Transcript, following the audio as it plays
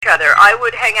other. I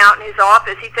would hang out in his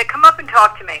office. He'd say, come up and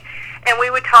talk to me. And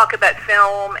we would talk about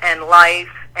film and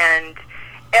life and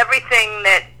everything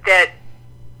that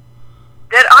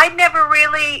I'd never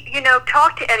really,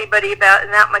 talked to anybody about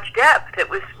in that much depth. It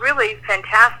was really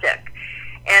fantastic.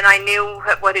 And I knew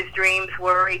what his dreams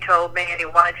were. He told me, and he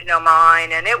wanted to know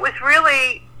mine. And it was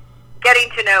really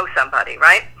getting to know somebody,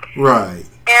 right? Right.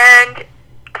 And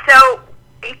so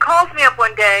he calls me up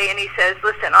one day and he says,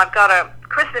 listen, I've got a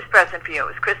Christmas present for you. It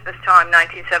was Christmas time,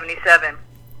 1977.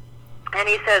 And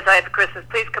he says, I have a Christmas,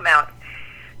 please come out.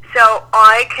 So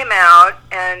I came out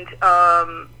and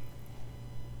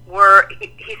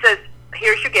he says,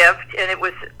 here's your gift. And it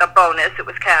was a bonus. It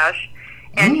was cash.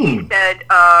 And he said,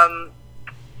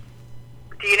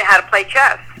 do you know how to play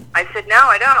chess? I said, no,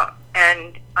 I don't.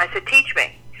 And I said, teach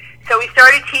me. So he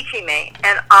started teaching me,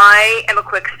 and I am a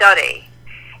quick study.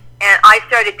 And I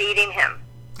started beating him.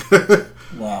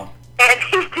 Wow. And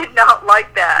he did not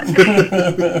like that.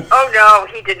 Oh, no,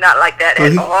 he did not like that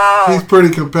at all. He's pretty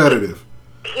competitive.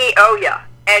 Oh, yeah.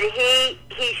 And he,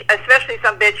 especially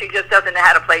some bitch who just doesn't know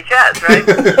how to play chess, right?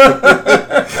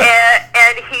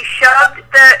 and he shoved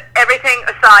everything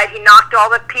aside. He knocked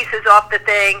all the pieces off the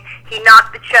thing. He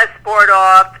knocked the chessboard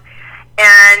off.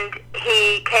 And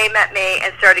he came at me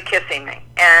and started kissing me.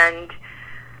 And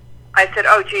I said,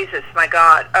 oh, Jesus, my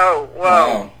God. Oh, whoa,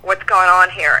 wow. What's going on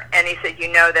here? And he said,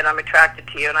 you know that I'm attracted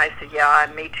to you. And I said,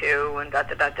 yeah, me too, and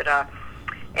da-da-da-da-da.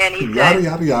 And he said... Yada,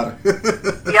 yada, yada.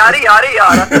 Yada, yada,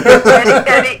 yada.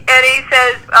 and he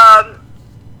says,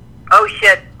 oh,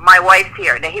 shit, my wife's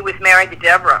here. Now, he was married to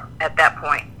Deborah at that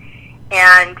point.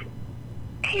 And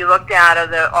he looked out of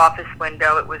the office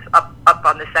window. It was up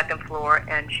on the second floor,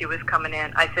 and she was coming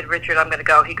in. I said, Richard, I'm going to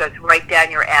go. He goes, write down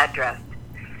your address.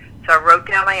 So I wrote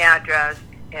down my address,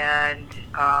 and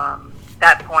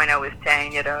that point I was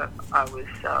staying at a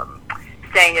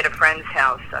friend's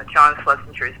house, John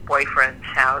Schlesinger's boyfriend's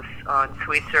house on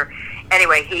Sweetser.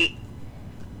 Anyway, he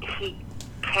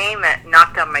came and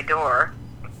knocked on my door,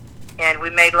 and we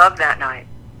made love that night.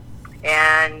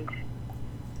 And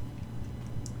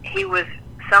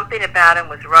something about him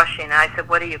was rushing. And I said,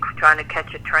 what, are you trying to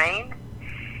catch a train?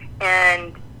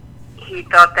 And he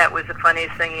thought that was the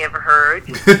funniest thing he ever heard.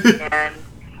 and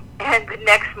the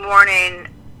next morning,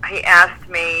 he asked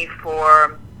me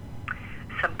for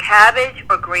some cabbage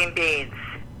or green beans.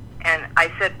 And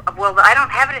I said, well, I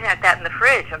don't have anything like that in the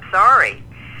fridge. I'm sorry.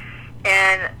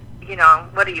 And,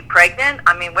 what, are you pregnant?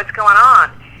 I mean, what's going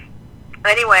on?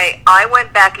 Anyway, I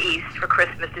went back east for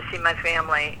Christmas to see my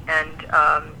family. And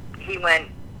he went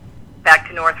back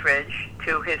to Northridge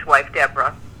to his wife,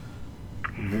 Deborah.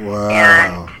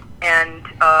 Wow. And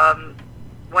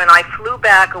when I flew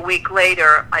back a week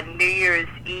later on New Year's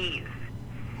Eve,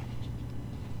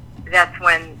 that's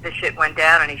when the shit went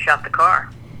down and he shot the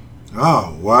car.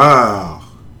 Oh, wow.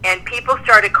 And people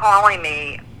started calling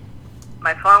me.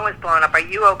 My phone was blowing up. Are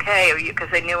you okay? Because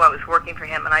they knew I was working for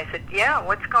him. And I said, yeah,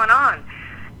 what's going on?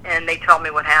 And they told me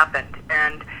what happened.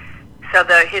 And so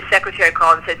his secretary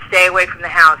called and said, stay away from the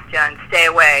house, Jen. Stay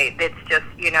away. It's just,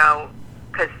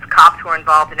 because cops were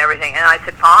involved and everything. And I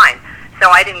said, fine. So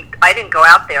I didn't go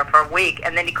out there for a week.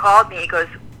 And then he called me. He goes,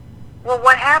 well,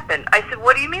 what happened? I said,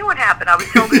 what do you mean what happened? I was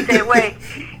told to stay away.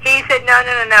 He said,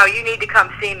 no, you need to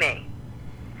come see me.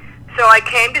 So I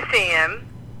came to see him,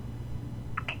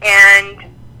 and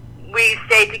we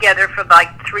stayed together for like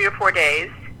 3 or 4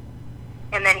 days.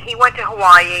 And then he went to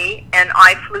Hawaii, and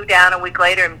I flew down a week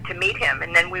later to meet him.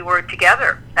 And then we were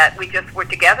together. We just were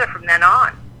together from then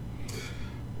on.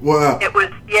 Wow. It was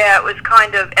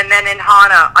kind of, and then in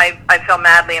Hana, I fell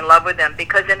madly in love with him,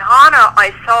 because in Hana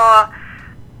I saw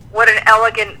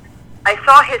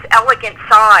his elegant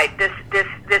side,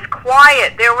 this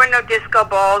quiet. There were no disco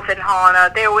balls in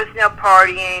Hana. There was no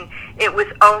partying. It was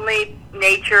only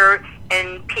nature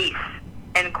and peace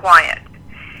and quiet.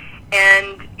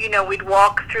 And, we'd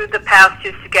walk through the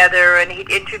pastures together, and he'd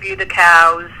interview the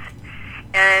cows.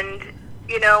 And,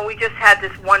 we just had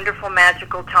this wonderful,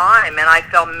 magical time, and I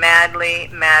fell madly,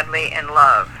 madly in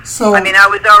love. So, I mean, I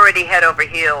was already head over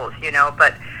heels,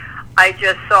 but I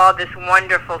just saw this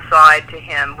wonderful side to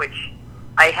him, which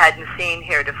I hadn't seen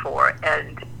heretofore.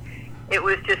 And it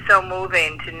was just so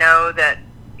moving to know that,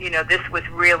 this was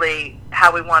really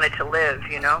how we wanted to live,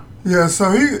 Yeah,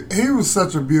 so he was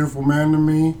such a beautiful man to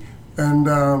me. And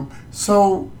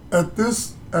so at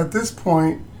this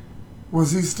point,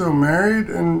 was he still married?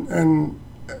 And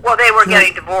well, they were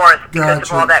getting divorced because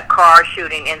Gotcha. of all that car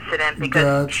shooting incident.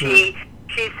 Because Gotcha. she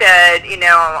said,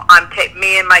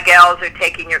 me and my gals are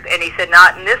taking your, and he said,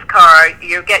 not in this car.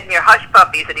 You're getting your hush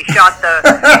puppies. And he shot the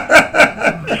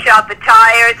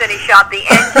tires, and he shot the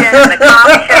engine. And the cop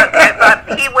shot.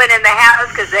 But he went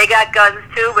They got guns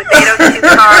too, but they don't shoot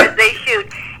cars. They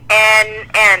shoot N,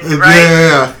 right?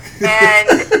 Yeah. And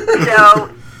so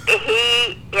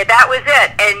that was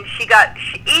it. And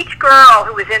each girl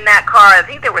who was in that car, I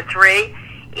think there were 3,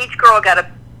 each girl got a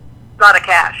lot of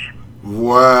cash.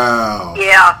 Wow.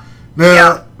 Yeah.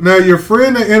 Now your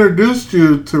friend that introduced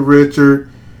you to Richard,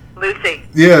 Lucy.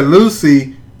 Yeah,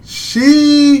 Lucy.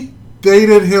 She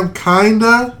dated him,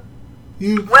 kinda.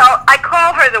 Well, I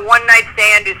call her the one-night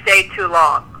stand who stayed too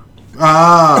long.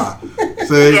 Ah,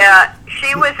 see. Yeah,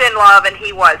 she was in love and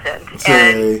he wasn't. See.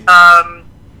 And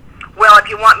well, if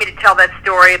you want me to tell that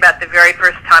story about the very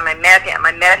first time I met him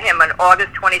on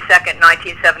August 22nd,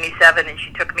 1977, and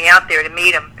she took me out there to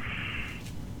meet him.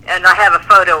 And I have a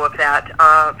photo of that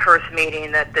first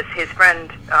meeting that his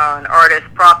friend, an artist,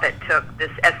 Prophet, took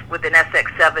with an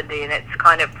SX70, and it's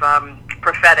kind of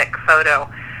prophetic photo.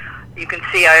 You can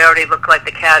see I already look like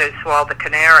the cat who swallowed the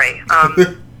canary.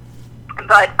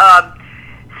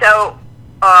 So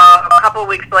a couple of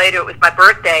weeks later, it was my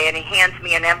birthday, and he hands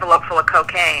me an envelope full of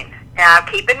cocaine. Now,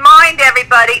 keep in mind,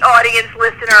 everybody, audience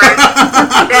listeners,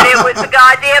 that it was the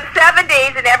goddamn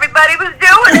 70s and everybody was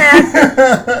doing it.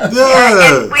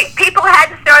 Yeah. And people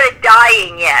hadn't started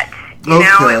dying yet. You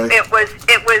know, it was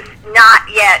not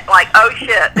yet like, oh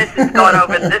shit, this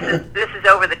is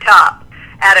over the top,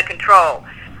 out of control.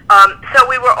 So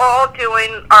we were all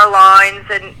doing our lines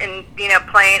and you know,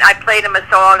 playing. I played him a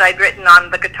song I'd written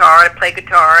on the guitar. I play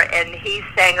guitar, and he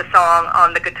sang a song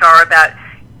on the guitar about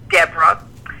Deborah.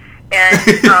 And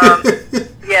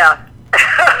yeah.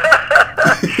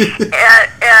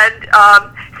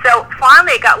 So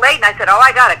finally it got late, and I said, oh,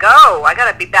 I gotta go. I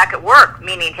gotta be back at work,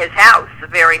 meaning his house, the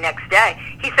very next day.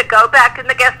 He said, go back in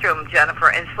the guest room,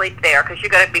 Jennifer, and sleep there, because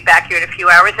you're gonna be back here in a few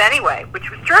hours anyway,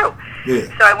 which was true. Yeah.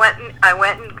 So I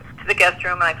went into the guest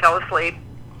room, and I fell asleep.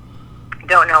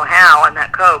 Don't know how on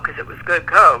that coke, because it was good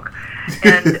coke.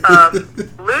 And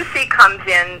Lucy comes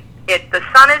in. The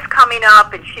sun is coming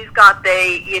up, and she's got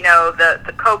the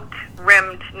coked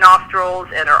rimmed nostrils,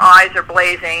 and her eyes are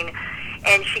blazing.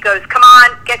 And she goes, come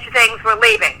on, get your things, we're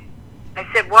leaving. I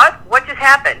said, what? What just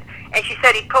happened? And she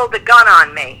said, he pulled the gun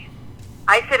on me.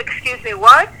 I said, excuse me,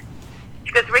 what?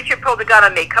 She goes, Richard pulled the gun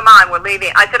on me. Come on, we're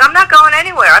leaving. I said, I'm not going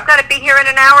anywhere. I've got to be here in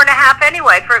an hour and a half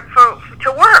anyway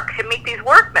to work, to meet these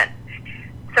workmen.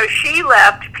 So she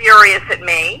left furious at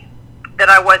me that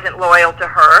I wasn't loyal to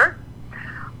her.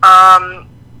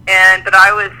 But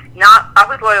I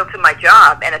was loyal to my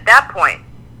job. And at that point,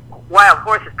 wild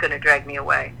horses couldn't have dragged me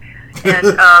away. And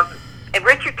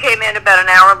Richard came in about an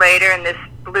hour later in this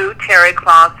blue terry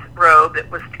cloth robe that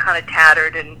was kind of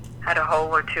tattered and had a hole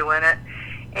or two in it.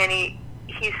 And he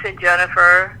said,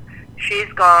 Jennifer, she's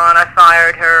gone. I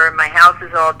fired her. My house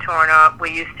is all torn up.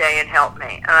 Will you stay and help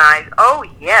me? And oh,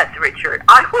 yes, Richard,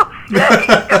 I will stay.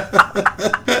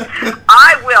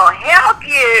 I will help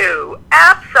you.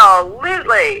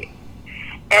 Absolutely.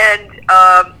 And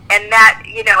that,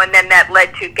 and then that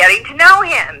led to getting to know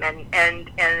him, and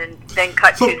then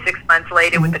cut to 6 months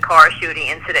later with the car shooting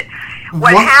incident.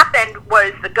 What happened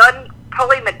was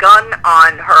pulling the gun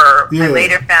on her, I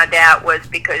later found out, was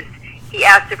because he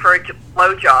asked her for a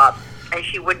blowjob, and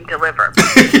she wouldn't deliver.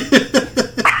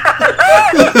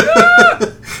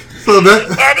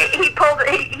 And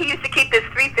he used to keep this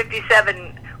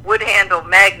 .357 wood-handled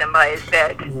Magnum by his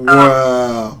bed.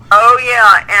 Wow. Oh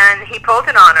yeah, and he pulled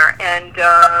it on her, and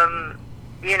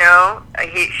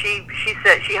she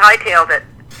said she hightailed it.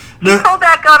 He pulled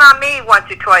that gun on me once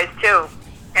or twice too,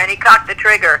 and he cocked the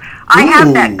trigger. I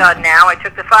have that gun now. I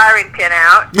took the firing pin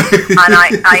out, and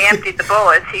I emptied the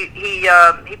bullets.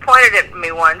 He pointed at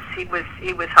me once. He was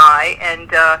high,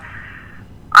 and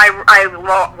I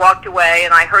walked away,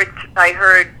 and I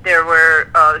heard there were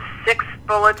 6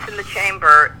 bullets in the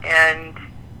chamber, and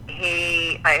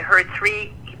I heard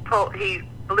 3. He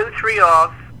blew 3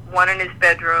 off. 1 in his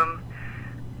bedroom.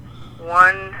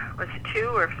 1 was it 2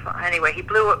 or 5? Anyway, he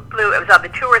blew. It was either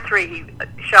 2 or 3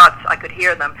 shots. I could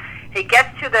hear them. He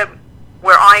gets to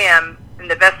where I am in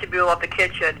the vestibule of the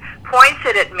kitchen, points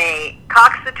it at me,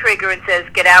 cocks the trigger, and says,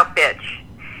 "Get out, bitch."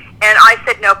 And I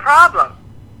said, "No problem."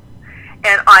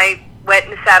 And I went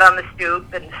and sat on the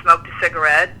stoop and smoked a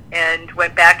cigarette, and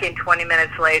went back in 20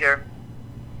 minutes later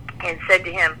and said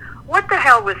to him, "What the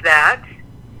hell was that?"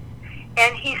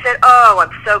 And he said, "Oh,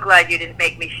 I'm so glad you didn't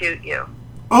make me shoot you."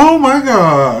 Oh my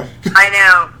God. I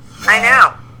know.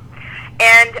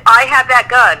 And I have that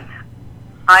gun.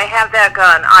 I have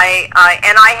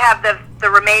the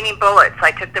remaining bullets.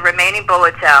 I took the remaining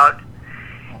bullets out.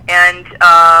 And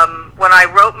when I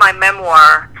wrote my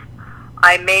memoir,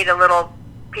 I made a little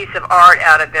piece of art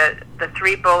out of it, the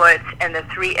 3 bullets and the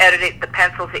 3 the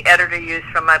pencils the editor used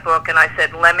from my book, and I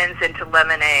said lemons into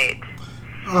lemonade.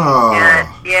 Oh.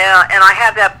 And I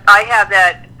have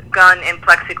that gun in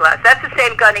plexiglass. That's the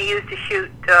same gun he used to shoot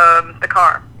the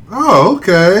car. Oh,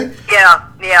 okay. Yeah.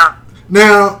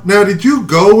 Now, did you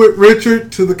go with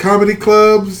Richard to the comedy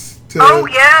clubs? Oh,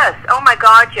 yes. Oh, my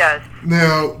God, yes.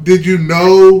 Now, did you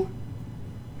know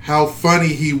how funny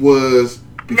he was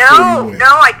before you went? No,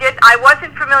 I didn't. I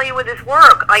wasn't familiar with his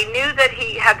work. I knew that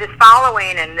he had this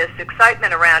following and this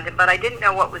excitement around him, but I didn't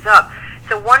know what was up.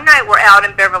 So one night we're out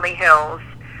in Beverly Hills,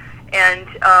 and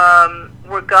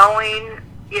we're going,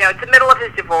 it's the middle of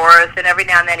his divorce, and every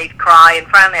now and then he'd cry, and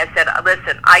finally I said,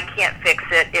 listen, I can't fix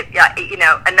it.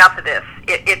 Enough of this.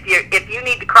 If you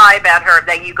need to cry about her,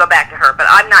 then you go back to her, but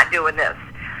I'm not doing this.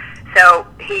 So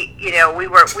we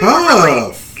were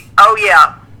really, oh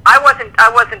yeah, I wasn't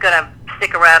going to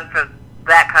stick around for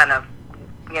that kind of,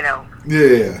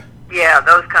 Yeah,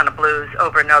 those kind of blues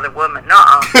over another woman.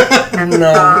 No. So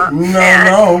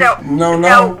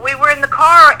we were in the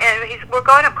car, and we're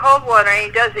going up Coldwater, and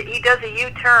he does a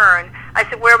U-turn. I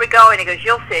said, "Where are we going?" He goes,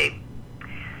 "You'll see."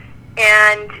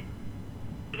 And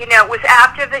it was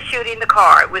after the shooting the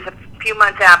car. It was a few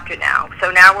months after now.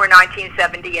 So now we're in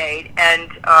 1978, and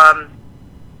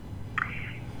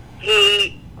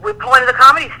we pull into the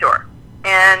Comedy Store,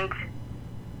 and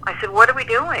I said, "What are we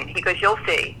doing?" He goes, "You'll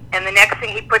see." And the next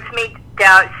thing, he puts me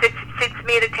down, sits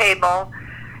me at a table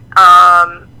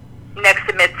next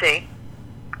to Mitzi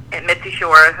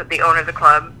Shore, the owner of the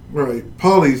club. Right,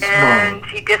 Paulie's and mom.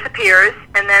 He disappears,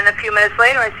 and then a few minutes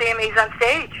later, I see him. He's on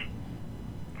stage,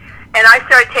 and I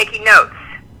started taking notes.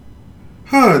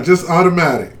 Just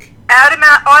automatic.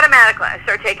 Automatically, I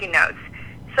started taking notes.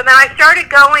 So then I started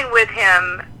going with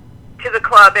him to the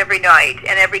club every night,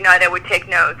 and every night I would take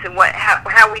notes. And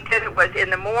how we did it was, in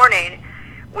the morning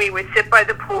we would sit by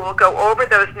the pool, go over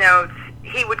those notes.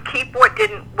 He would keep what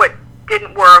didn't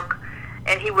work,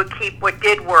 and he would keep what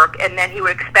did work, and then he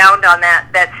would expound on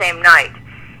that same night.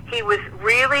 He was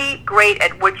really great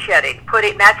at woodshedding.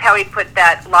 That's how he put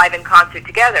that live in concert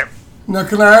together. Now,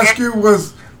 can I ask you,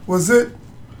 was it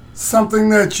something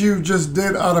that you just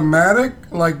did automatic,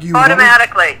 like you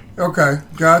automatically? Okay,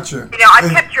 gotcha. I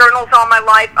kept journals all my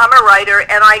life. I'm a writer,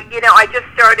 and I just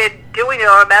started doing it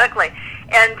automatically,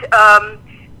 and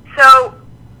so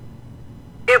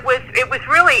it was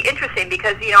really interesting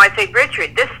because I say,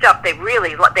 Richard, this stuff they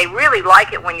really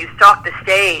like it when you stalk the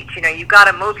stage. You've got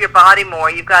to move your body more.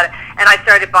 And I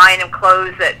started buying him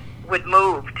clothes that would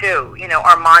move too.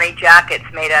 Armani jackets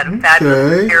made out of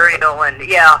fabulous material, and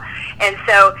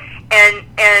so. And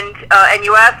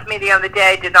you asked me the other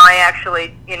day, did I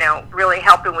actually, really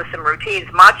help him with some routines?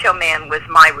 Macho Man was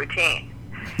my routine.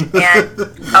 And,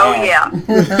 oh, yeah.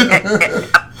 And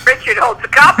Richard holds the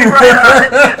copyright on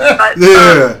it, but,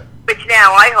 which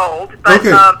now I hold. But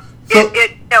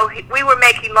we were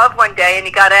making love one day, and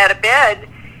he got out of bed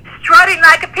strutting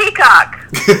like a peacock.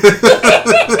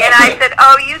 And I said,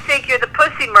 "Oh, you think you're the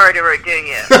pussy murderer, do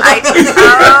you?" I said,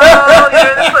 "Oh,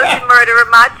 you're the pussy murderer,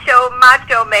 macho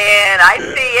man. I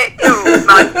see it too,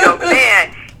 macho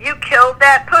man. You killed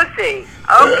that pussy."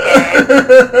 Okay.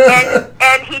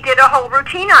 And he did a whole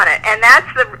routine on it, and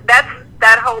that's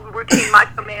that whole routine,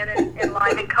 macho man in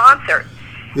live in concert.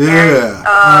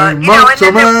 Yeah. And,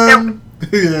 macho man.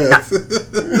 Yes.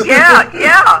 Yeah.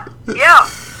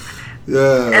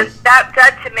 Yeah. And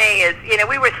that to me is,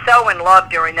 we were so in love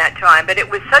during that time, but it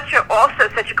was also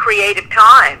such a creative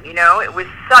time, it was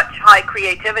such high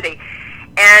creativity.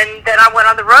 And then I went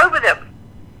on the road with him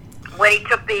when he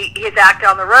took his act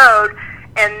on the road,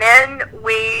 and then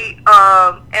we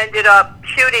ended up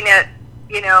shooting it,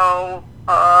 the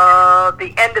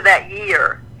end of that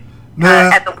year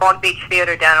at the Long Beach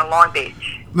Theater down in Long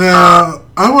Beach. Now,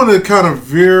 I want to kind of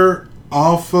veer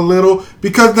off a little,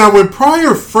 because now when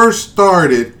Pryor first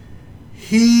started,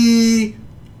 he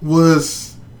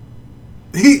was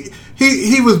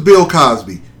Bill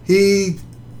Cosby.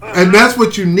 And that's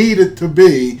what you needed to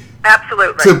be.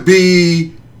 Absolutely. To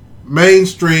be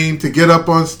mainstream, to get up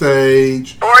on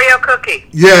stage. Oreo cookie.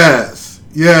 Yes.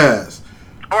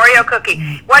 Oreo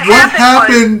cookie. What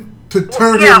happened to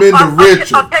turn him into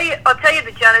Richard? I'll tell you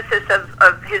the genesis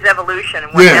of his evolution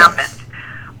and what happened.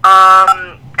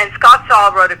 And Scott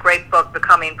Saul wrote a great book,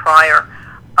 Becoming Pryor.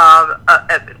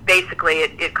 Basically,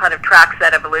 it kind of tracks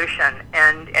that evolution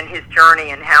and his journey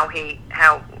and how he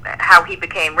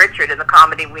became Richard in the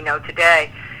comedy we know today.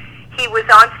 He was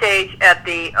on stage at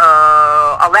the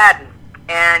Aladdin,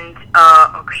 and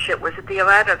was it the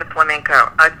Aladdin or the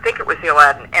Flamenco? I think it was the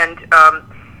Aladdin, and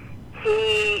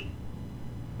he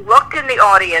looked in the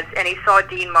audience and he saw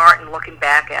Dean Martin looking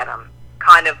back at him,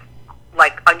 kind of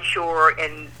like unsure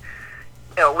and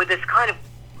with this kind of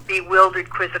bewildered,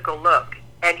 quizzical look.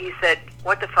 And he said,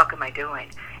 "What the fuck am I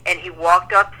doing?" And he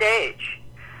walked up stage.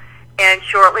 And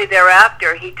shortly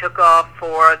thereafter, he took off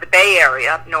for the Bay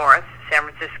Area up north, San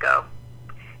Francisco,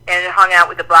 and hung out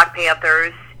with the Black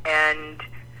Panthers and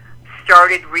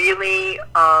started really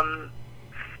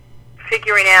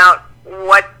figuring out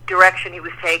what direction he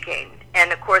was taking.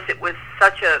 And of course, it was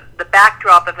such the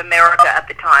backdrop of America at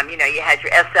the time. You know, you had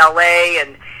your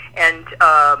SLA and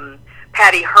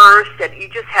Patty Hearst, and you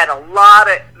just had a lot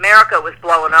of, America was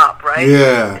blowing up, right?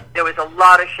 Yeah. There was a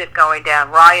lot of shit going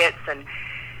down, riots, and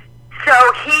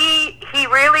so he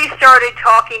really started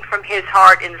talking from his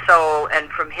heart and soul and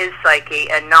from his psyche,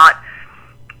 and not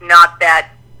that,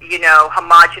 you know,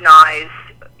 homogenized,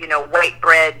 you know, white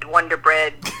bread, Wonder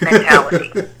Bread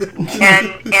mentality.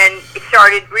 and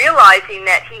started realizing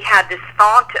that he had this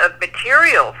font of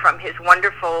material from his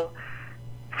wonderful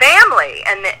family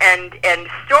and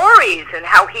stories and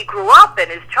how he grew up and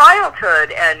his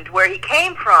childhood and where he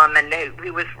came from, and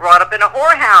he was brought up in a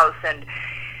whorehouse. And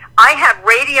I have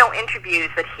radio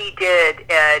interviews that he did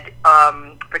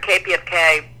for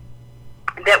KPFK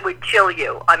that would chill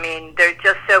you. I mean, they're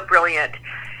just so brilliant.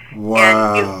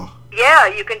 Wow. And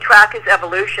you can track his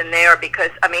evolution there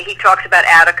because, I mean, he talks about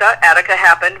Attica. Attica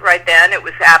happened right then. It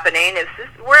was happening.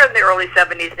 We're in the early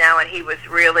 70s now, and he was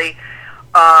really,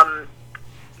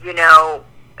 you know,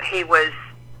 he was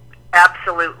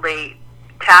absolutely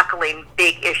tackling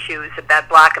big issues about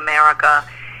Black America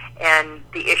and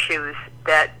the issues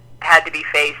that had to be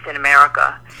faced in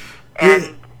America.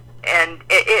 And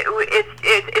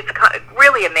it's kind of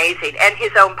really amazing. And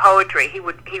his own poetry. He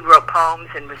wrote poems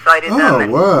and recited them. Oh,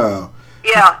 wow.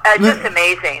 Yeah, just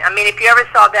amazing. I mean, if you ever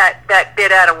saw that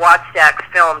bit out of Wattstack's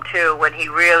film, too, when he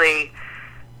really,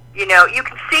 you know, you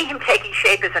can see him taking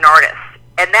shape as an artist.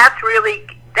 And that's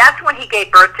when he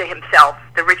gave birth to himself,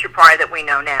 the Richard Pryor that we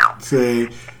know now. See.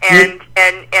 And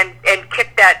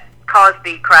kicked that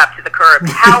Cosby crap to the curb.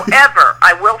 However,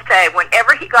 I will say,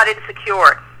 whenever he got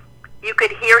insecure, you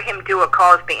could hear him do a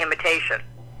Cosby imitation.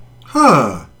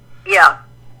 Huh. Yeah.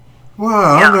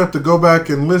 Wow, I'm going to have to go back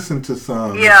and listen to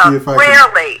some. Yeah, see if I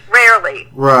rarely.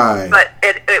 Right. But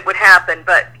it would happen.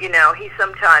 But, you know, he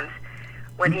sometimes,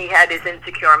 when he had his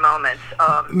insecure moments.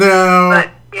 But,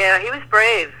 yeah, he was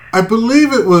brave. I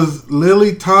believe it was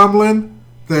Lily Tomlin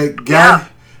that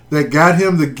got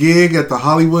him the gig at the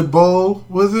Hollywood Bowl,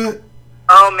 was it?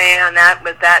 Oh, man, that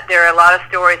was that. There are a lot of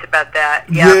stories about that.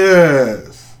 Yeah.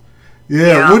 Yes.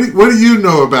 Yeah. What do you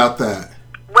know about that?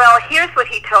 Well, here's what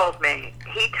he told me.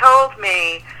 He told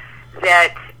me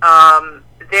that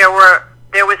there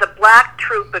was a black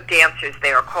troupe of dancers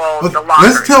there called the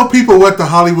Lockers. Let's tell people what the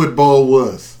Hollywood Bowl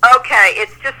was. Okay,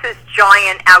 it's just this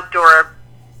giant outdoor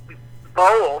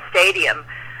bowl stadium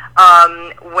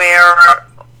where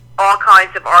all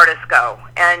kinds of artists go,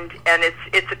 and it's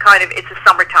a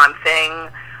summertime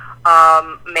thing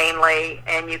mainly,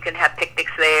 and you can have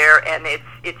picnics there, and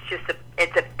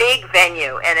it's a big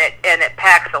venue, and it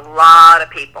packs a lot of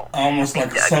people. Almost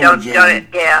like a summer jam.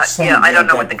 I don't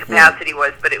know what the capacity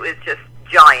was, but it was just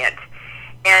giant.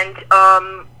 And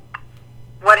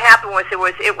what happened was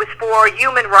it was for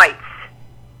human rights,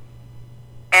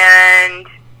 and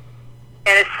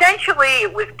essentially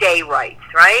it was gay rights,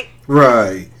 right?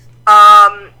 Right.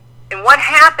 And what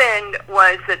happened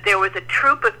was that there was a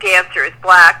troupe of dancers,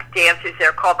 black dancers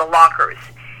there, called the Lockers.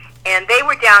 And they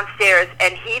were downstairs,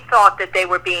 and he thought that they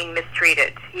were being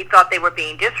mistreated. He thought they were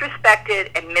being disrespected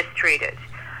and mistreated.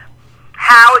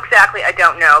 How exactly, I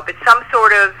don't know, but some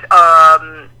sort of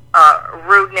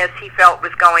rudeness he felt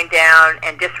was going down,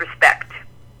 and disrespect.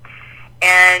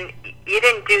 And you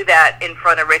didn't do that in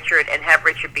front of Richard and have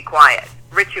Richard be quiet.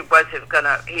 Richard wasn't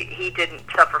he didn't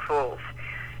suffer fools.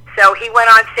 So he went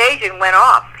on stage and went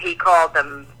off. He called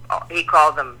them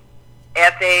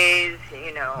FAs,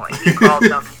 you know, and he called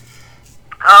them,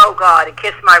 oh God, and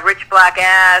kiss my rich black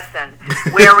ass, and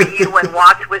where were you when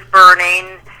Watts was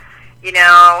burning? You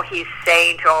know, he's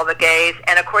saying to all the gays.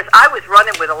 And of course, I was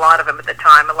running with a lot of them at the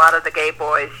time, a lot of the gay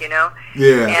boys, you know.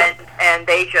 Yeah. And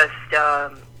they just,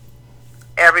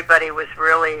 everybody was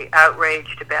really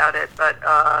outraged about it, but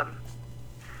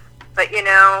you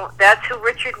know, that's who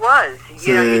Richard was.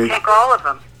 You know, you take all of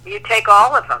them. You're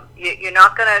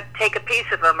not going to take a piece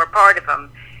of them or part of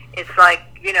them. It's like,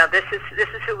 you know, this is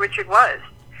who Richard was.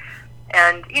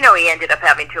 And, you know, he ended up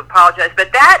having to apologize.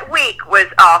 But that week was,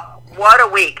 what a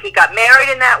week. He got married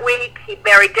in that week. He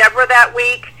married Deborah that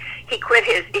week. He quit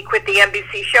the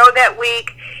NBC show that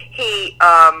week. He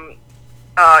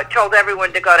told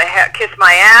everyone to go to kiss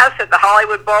my ass at the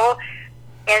Hollywood Bowl.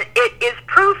 And it is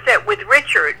proof that with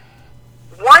Richard,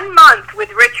 1 month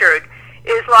with Richard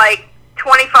is like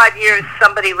 25 years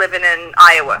somebody living in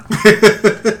Iowa.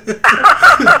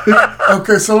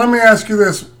 Okay, so let me ask you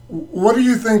this. What do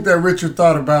you think that Richard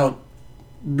thought about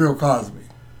Bill Cosby?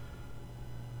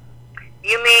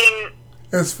 You mean...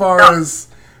 As far as,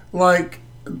 like,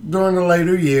 during the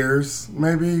later years,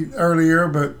 maybe earlier,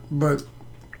 but...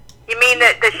 You mean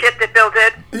the shit that Bill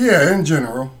did? Yeah, in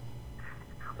general.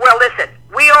 Well, listen,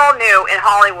 we all knew in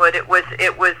Hollywood it was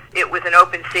an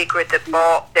open secret that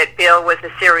Bill was a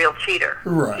serial cheater.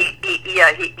 Right.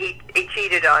 He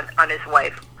cheated on his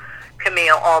wife,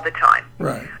 Camille, all the time.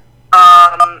 Right.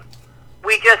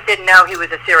 We just didn't know he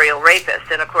was a serial rapist,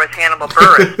 and of course Hannibal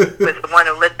Buress was the one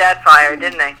who lit that fire,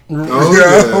 didn't they?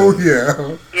 Oh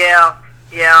yeah.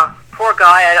 Yeah. Poor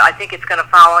guy. I think it's going to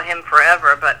follow him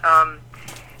forever, but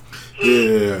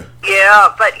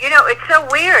Yeah, but you know, it's so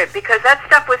weird because that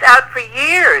stuff was out for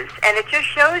years, and it just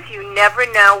shows you never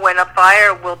know when a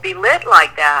fire will be lit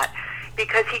like that.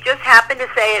 Because he just happened to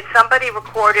say it. Somebody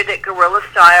recorded it guerrilla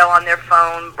style on their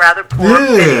phone, rather poor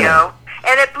video,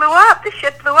 and it blew up. The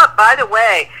shit blew up. By the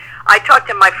way, I talked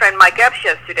to my friend Mike Epps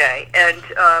yesterday, and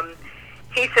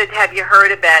he said, "Have you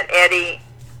heard about Eddie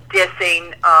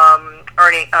dissing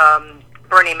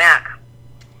Bernie Mac?"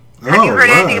 Have you heard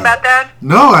anything about that?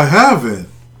 No, I haven't.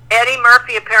 Eddie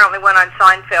Murphy apparently went on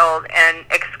Seinfeld and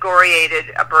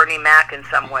excoriated a Bernie Mac in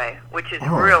some way, which is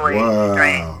really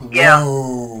strange. Yeah.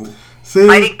 Whoa. See?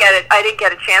 I didn't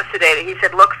get a chance today. He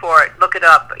said, "Look for it, look it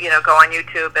up. You know, go on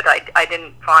YouTube." But I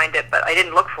didn't find it. But I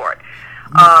didn't look for it.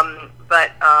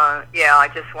 Yeah, I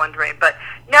just wondering. But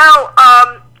no,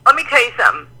 let me tell you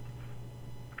something.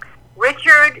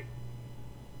 Richard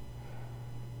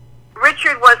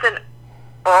wasn't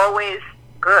always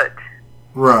good.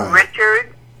 Right.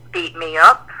 Richard beat me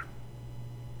up.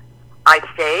 I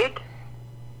stayed.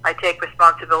 I take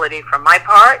responsibility for my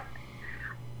part.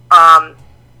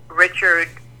 Richard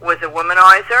was a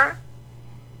womanizer,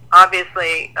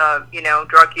 obviously,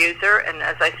 drug user, and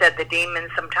as I said, the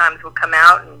demons sometimes would come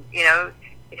out, and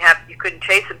you couldn't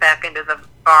chase him back into the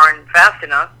barn fast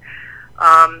enough.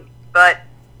 But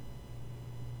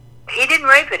he didn't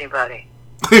rape anybody.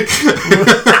 That's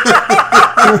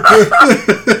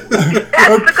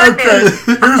the good news.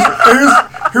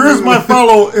 Here's my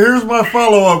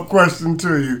follow-up question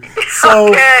to you. So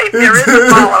okay, there is a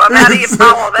follow-up. How do you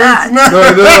follow that?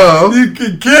 No.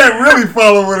 You can't really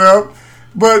follow it up,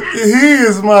 but he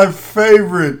is my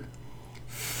favorite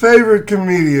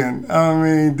comedian. I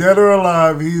mean, dead or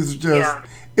alive, he's just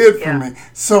it for me.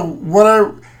 So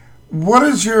what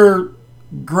is your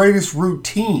greatest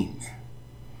routine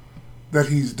that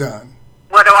he's done?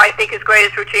 What do I think his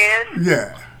greatest routine is?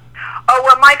 Yeah. Oh,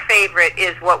 well, my favorite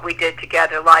is what we did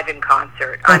together live in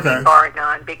concert. I mean, bar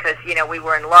none, because, we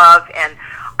were in love, and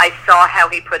I saw how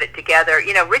he put it together.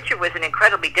 Richard was an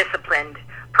incredibly disciplined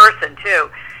person,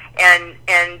 too. And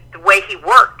the way he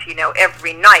worked,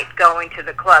 every night going to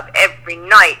the club, every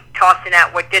night tossing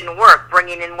out what didn't work,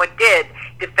 bringing in what did,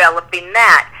 developing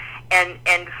that,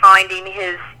 and finding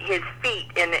his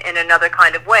feet in another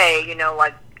kind of way,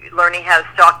 like learning how to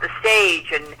stalk the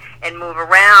stage and move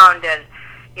around, and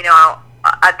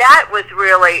that was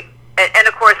really, and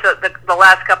of course the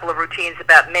last couple of routines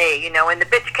about me, and the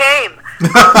bitch came.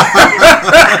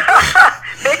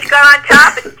 Bitch got on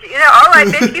top, and all right,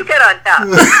 bitch, you get on top.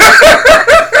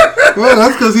 Well,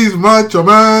 that's because he's macho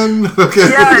man. Okay.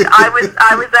 Yeah, I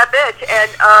was that bitch, and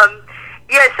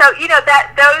so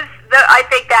I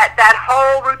think that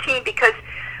whole routine, because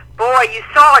boy, you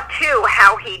saw too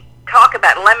how he talk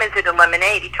about lemons into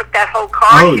lemonade. He took that whole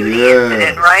car shooting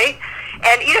incident, right?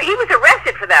 And he was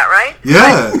arrested for that, right?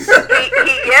 Yes.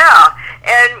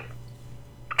 And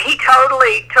he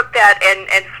totally took that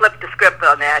and flipped the script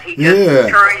on that. He just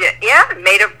turned it,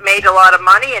 made a lot of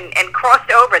money and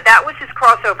crossed over. That was his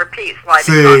crossover piece, live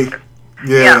in concert.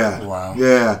 Yeah. Wow.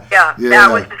 Yeah. That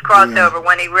was his crossover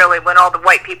when all the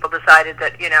white people decided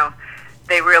that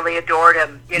they really adored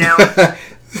him.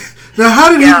 Now, how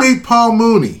did he meet Paul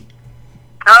Mooney?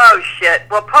 Oh, shit.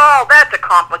 Well, Paul, that's a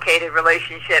complicated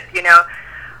relationship,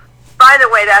 By the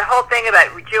way, that whole thing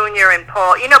about Junior and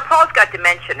Paul, Paul's got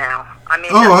dementia now. I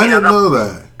mean, I didn't know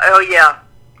that. Oh, yeah.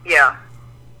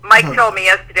 Mike told me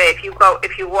yesterday, if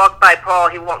you walk by Paul,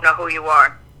 he won't know who you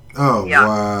are. Oh,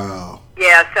 wow.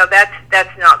 Yeah, so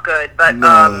that's not good. But,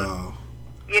 no.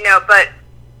 But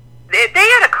they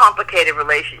had a complicated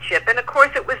relationship. And, of course,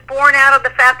 it was born out of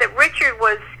the fact that Richard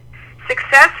was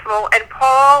successful and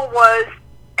Paul was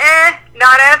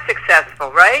not as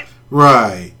successful, right?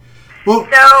 Right. Well,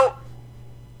 so,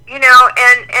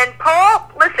 and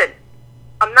Paul, listen,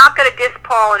 I'm not going to diss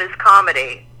Paul and his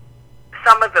comedy.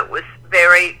 Some of it was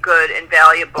very good and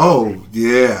valuable. Oh,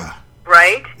 yeah.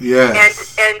 Right?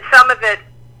 Yes. And some of it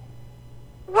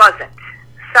wasn't.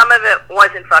 Some of it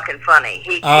wasn't fucking funny.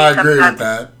 I agree with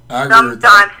that.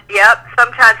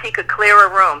 Sometimes he could clear a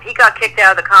room. He got kicked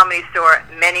out of the Comedy Store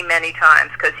many, many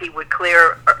times because he would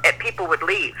clear, people would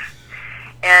leave.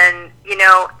 And,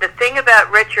 the thing about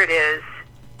Richard is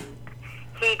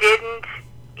he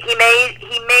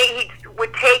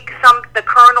would take the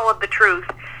kernel of the truth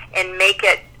and make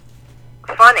it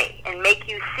funny and make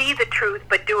you see the truth,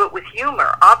 but do it with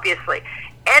humor, obviously.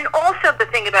 And also the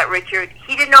thing about Richard,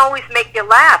 he didn't always make you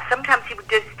laugh. Sometimes he would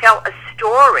just tell a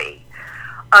story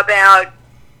about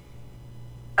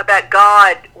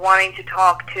God wanting to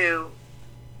talk to,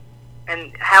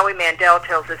 and Howie Mandel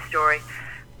tells this story,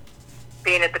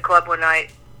 being at the club one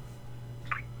night,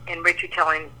 and Richard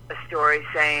telling a story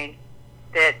saying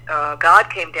that God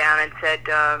came down and said,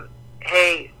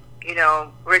 hey,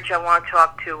 Rich, I want to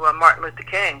talk to Martin Luther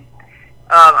King.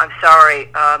 I'm sorry,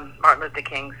 Martin Luther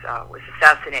King was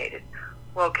assassinated.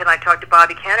 Well, can I talk to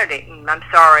Bobby Kennedy? I'm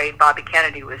sorry, Bobby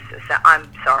Kennedy was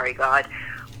I'm sorry, God.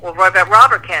 Well, what about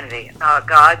Robert Kennedy?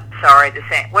 God, sorry, the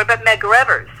same. What about Medgar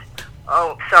Evers?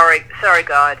 Oh, sorry,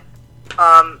 God.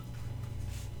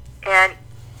 And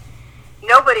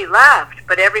nobody laughed,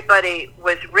 but everybody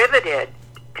was riveted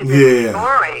to this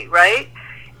story, right?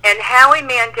 And Howie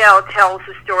Mandel tells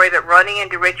the story about running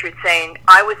into Richard saying,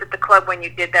 I was at the club when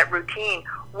you did that routine.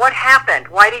 What happened?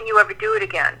 Why didn't you ever do it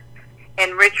again?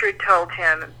 And Richard told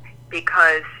him,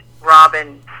 because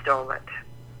Robin stole it.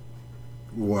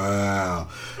 Wow.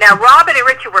 Now, Robin and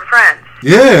Richard were friends.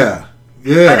 Yeah.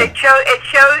 But it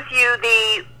shows you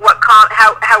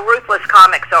how ruthless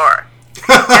comics are.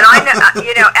 And I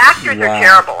know, actors are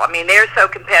terrible. I mean, they're so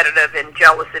competitive and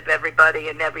jealous of everybody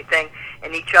and everything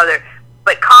and each other.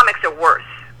 But comics are worse.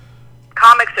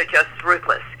 Comics are just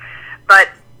ruthless. But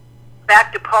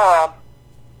back to Paul,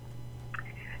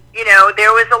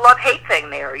 there was a love-hate thing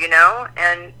there,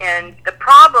 and the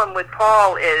problem with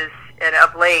Paul is, and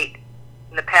of late,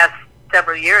 in the past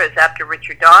several years after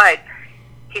Richard died,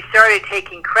 he started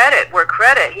taking credit where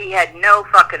he had no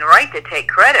fucking right to take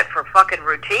credit for fucking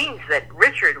routines that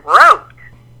Richard wrote.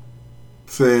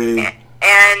 See.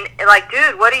 And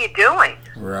dude, what are you doing?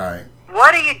 Right.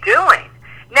 What are you doing?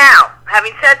 Now,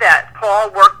 having said that, Paul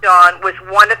was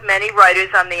one of many writers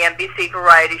on the NBC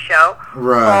variety show.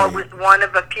 Right. Paul was one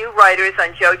of a few writers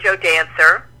on JoJo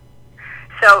Dancer.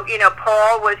 So,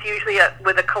 Paul was usually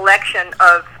with a collection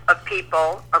of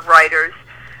people, of writers.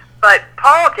 But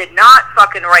Paul did not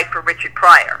fucking write for Richard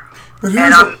Pryor. But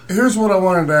here's what I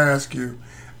wanted to ask you.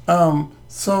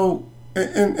 So,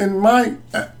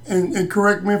 and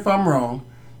correct me if I'm wrong.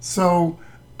 So,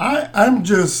 I'm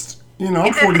just... Is this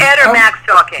Ed or Max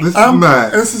talking? This is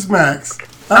Max. This is Max.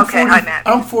 Hi, Max.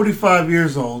 I'm 45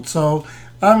 years old, so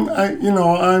I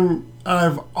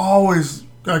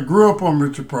grew up on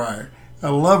Richard Pryor. I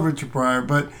love Richard Pryor,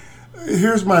 but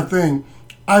here's my thing.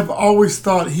 I've always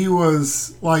thought he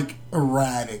was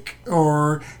erratic,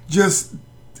 or just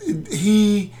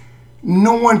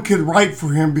no one could write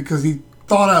for him because he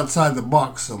thought outside the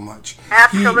box so much.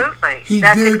 Absolutely.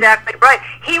 That's exactly right.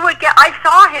 I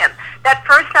saw him that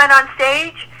first night on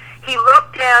stage. He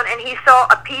looked down and he saw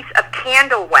a piece of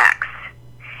candle wax.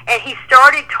 And he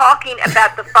started talking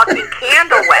about the fucking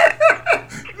candle wax.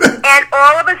 And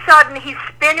all of a sudden he's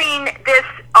spinning this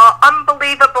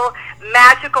unbelievable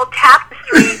magical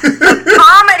tapestry of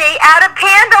comedy out of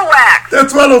candle wax.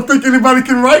 That's why I don't think anybody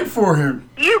can write for him.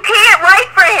 You can't write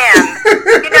for him.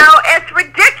 It's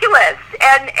ridiculous.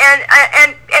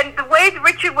 And the way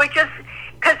Richard would just,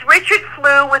 because Richard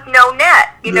flew with no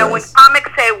net. Yes. When comics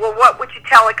say, well, what would you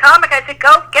tell a comic? I said,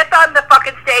 go get on the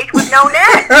fucking stage with no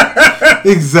net.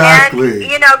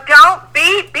 Exactly. And, don't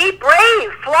be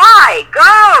brave, fly,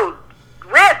 go,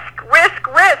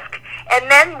 risk. And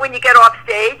then when you get off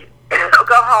stage,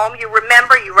 go home, you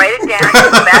remember, you write it down,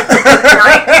 you go back to the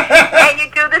night, and you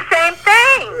do the same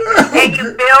thing. And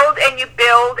you build, and you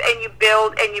build, and you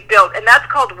build, and you build. And that's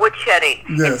called woodshedding.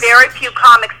 Yes. And very few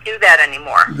comics do that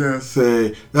anymore. Yes.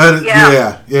 See, that is,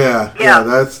 yeah.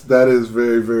 That is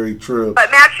very, very true.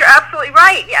 But Max, you're absolutely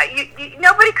right. Yeah, you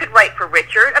nobody could write for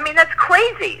Richard. I mean, that's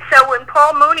crazy. So when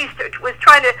Paul Mooney was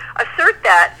trying to assert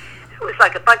that, it was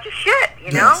like a bunch of shit,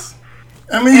 you know?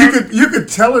 I mean, you could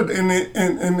tell it in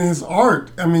his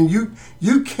art. I mean,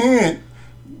 you can't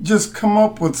just come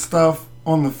up with stuff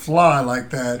on the fly like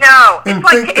that. No, it's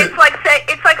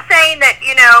like saying that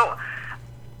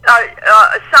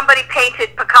somebody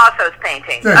painted Picasso's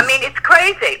painting. Yes. I mean, it's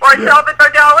crazy. Or Salvador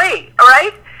Dali, all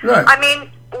right? Right. I mean,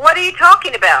 what are you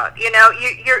talking about? You're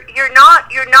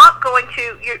not going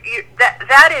to.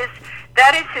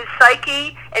 That is his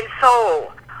psyche and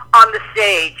soul on the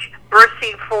stage,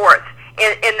 bursting forth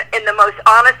in the most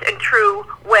honest and true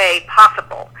way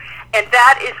possible. And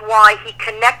that is why he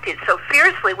connected so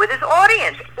fiercely with his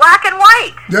audience, black and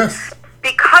white. Yes.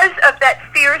 Because of that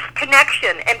fierce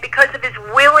connection and because of his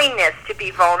willingness to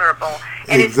be vulnerable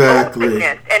and exactly. his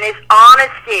openness and his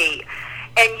honesty.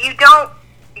 And you don't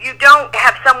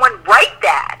have someone write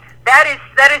that. That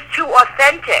is too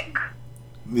authentic.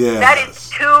 Yeah. That is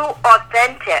too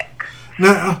authentic.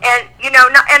 Now, And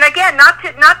and again, not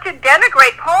to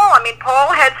denigrate Paul. I mean,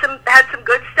 Paul had some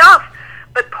good stuff,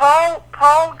 but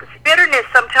Paul's bitterness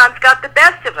sometimes got the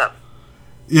best of him.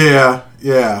 Yeah.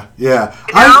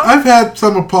 I've had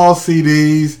some of Paul's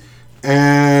CDs,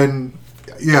 and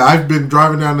I've been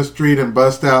driving down the street and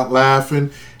bust out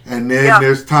laughing. And then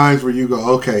there's times where you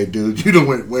go, okay, dude, you done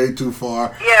went way too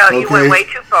far. Yeah, okay? You went way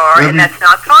too far, and that's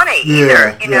not funny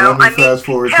either. Fast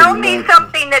forward tell me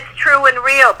something that's true and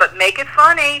real, but make it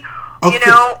funny.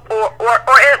 Okay.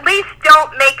 Or at least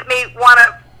don't make me want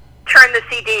to turn the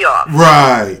CD off.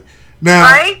 Right. Now,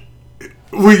 right?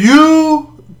 Were you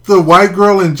the white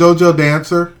girl in JoJo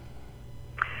Dancer?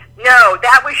 No,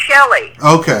 that was Shelley.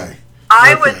 Okay.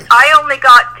 I only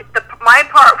got my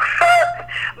part.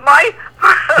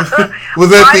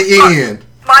 Was at the end.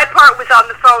 My part was on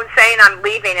the phone saying I'm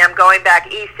leaving and I'm going back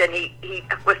east, and he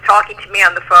was talking to me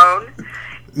on the phone.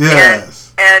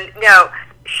 Yes. And no,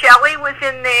 Shelley was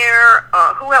in there.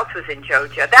 Who else was in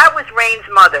JoJo? That was Rain's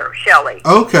mother, Shelley.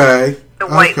 Okay. The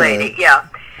white lady, yeah.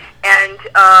 And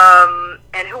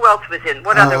who else was in?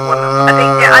 What other woman?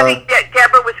 I think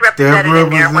Deborah was represented in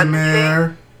there, wasn't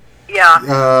she? Yeah.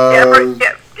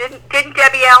 Deborah. Didn't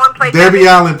Debbie Allen play Debbie? Debbie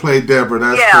Allen played Deborah,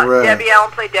 that's correct. Debbie Allen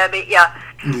played Debbie, yeah.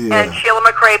 And Sheila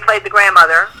McRae played the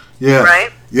grandmother. Yeah.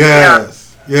 Right?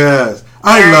 Yes.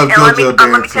 I love JoJo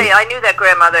Dancer. Let me tell you, I knew that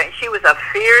grandmother, and she was a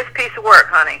fierce piece of work,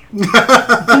 honey. But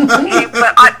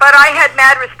I had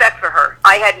mad respect for her.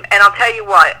 And I'll tell you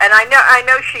what. And I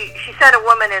know she sent a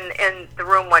woman in the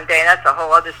room one day, and that's a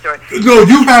whole other story. No,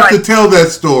 you have to tell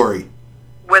that story.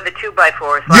 With the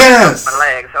 2x4s. Yes. My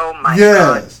legs. Oh my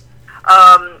God. Yes.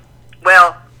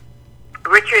 Well,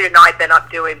 Richard and I have been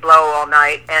up doing blow all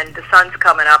night, and the sun's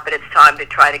coming up, and it's time to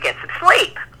try to get some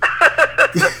sleep.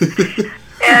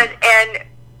 and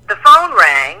the phone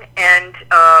rang, and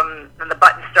the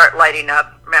buttons start lighting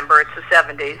up. Remember, it's the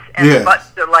 70s, and the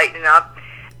buttons are lighting up.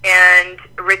 And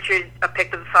Richard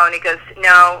picked up the phone. He goes,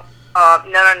 No,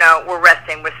 we're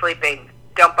resting, we're sleeping.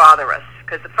 Don't bother us,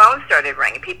 because the phone started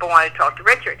ringing. People wanted to talk to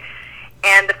Richard,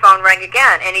 and the phone rang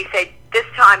again, and he said, this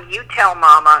time you tell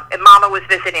Mama, and Mama was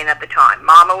visiting at the time.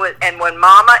 And when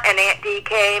Mama and Aunt Dee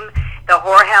came, the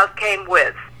whorehouse came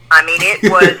with. I mean,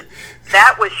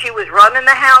 she was running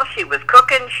the house, she was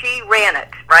cooking, she ran it,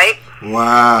 right?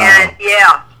 Wow.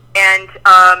 And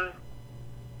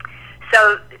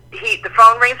so the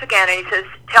phone rings again, and he says,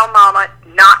 tell Mama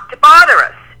not to bother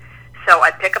us. So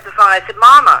I pick up the phone, I said,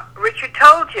 Mama, Richard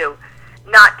told you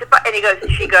not to bother,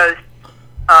 and she goes,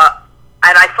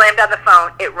 and I slammed on the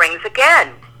phone. It rings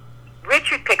again.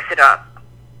 Richard picks it up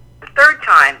the third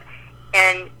time,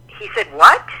 and he said,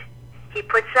 what? He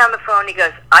puts down the phone. He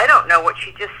goes, I don't know what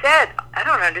she just said. I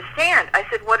don't understand. I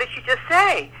said, what did she just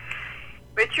say?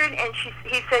 Richard, and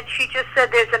he said, she just said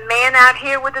there's a man out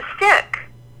here with a stick.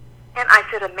 And I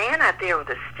said, a man out there with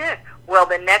a stick? Well,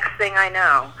 the next thing I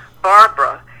know,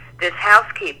 Barbara, this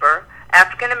housekeeper,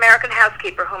 African-American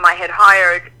housekeeper whom I had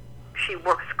hired, she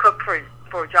cooked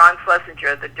for John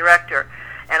Schlesinger, the director,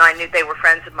 and I knew they were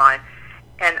friends of mine,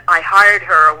 and I hired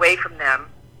her away from them.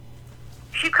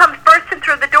 She comes bursting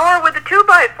through the door with a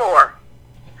 2x4,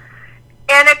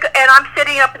 and I'm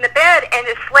sitting up in the bed, and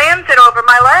it slams it over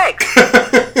my legs.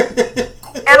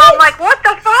 And I'm like, what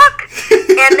the fuck?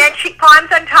 And then she climbs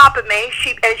on top of me.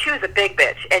 She was a big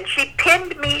bitch, and she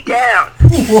pinned me down.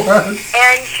 What?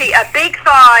 And a big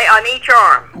thigh on each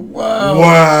arm. Wow.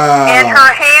 And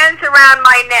her hands around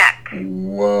my neck.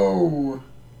 Whoa.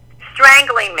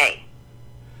 Strangling me.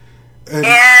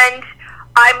 And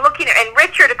I'm looking at, and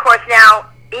Richard, of course, now,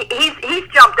 he's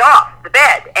jumped off the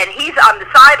bed, and he's on the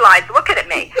sidelines looking at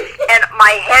me. And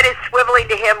my head is swiveling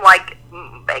to him like,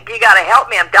 you got to help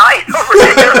me, I'm dying over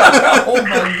here. Oh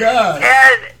my God!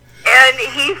 And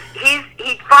he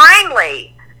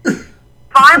finally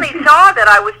saw that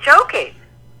I was choking.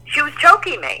 She was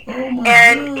choking me,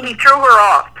 and he threw her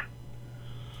off.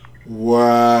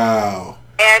 Wow!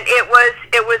 And it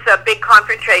was a big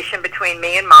confrontation between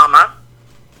me and Mama,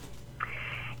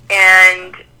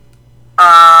 and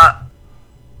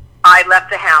I left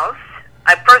the house,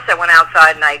 at first I went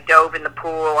outside and I dove in the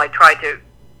pool. I tried to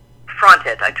front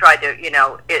it. I tried to,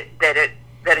 that it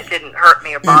didn't hurt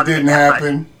me or bother me. It didn't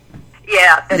happen.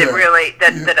 Yeah, that it really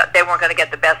that they weren't going to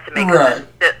get the best of me. Right.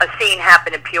 A scene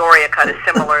happened in Peoria, kind of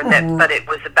similar, but it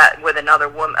was about with another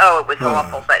woman. Oh, it was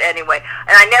awful. But anyway,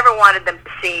 and I never wanted them to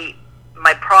see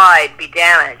my pride be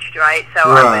damaged, right? So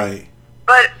right.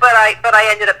 But I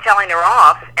ended up telling her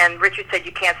off, and Richard said,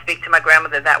 "You can't speak to my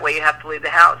grandmother that way. You have to leave the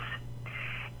house."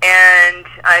 And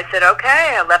I said,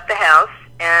 "Okay." I left the house,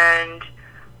 and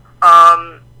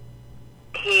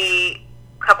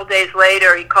a couple days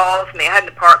later, he calls me. I had an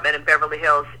apartment in Beverly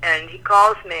Hills, and he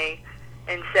calls me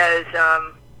and says,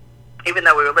 even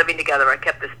though we were living together, I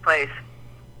kept this place,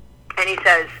 and he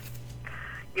says,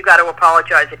 "You got to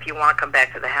apologize if you want to come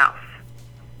back to the house."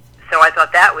 So I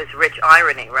thought that was rich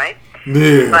irony, right?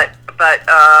 Yeah. But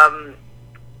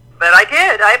I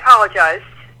did. I apologized,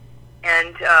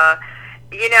 and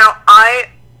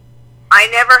I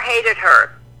never hated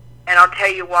her, and I'll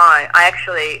tell you why.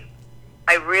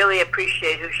 I really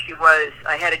appreciate who she was.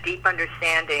 I had a deep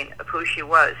understanding of who she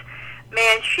was.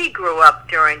 Man, she grew up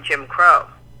during Jim Crow.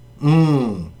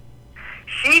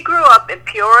 She grew up in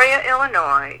Peoria,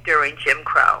 Illinois during Jim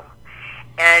Crow,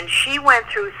 and she went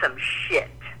through some shit.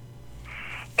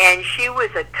 And she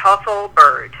was a tough old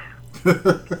bird.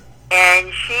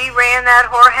 And she ran that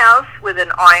whorehouse with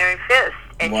an iron fist.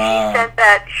 And wow.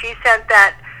 she sent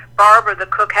that Barbara, the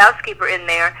cook housekeeper, in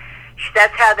there.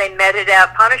 That's how they meted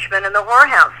out punishment in the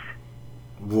whorehouse.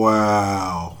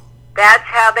 Wow. That's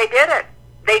how they did it.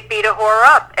 They beat a whore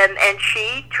up, and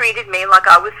she treated me like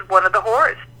I was one of the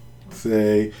whores.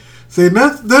 See,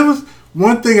 that was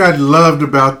one thing I loved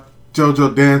about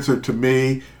JoJo Dancer to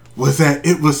me, was that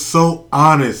it was so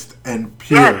honest and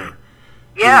pure. Yes.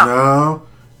 Yeah. You know?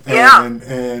 Yeah.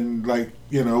 And like,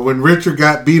 when Richard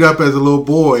got beat up as a little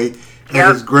boy,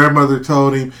 and his grandmother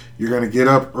told him, "You're going to get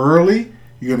up early,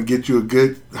 you're going to get you a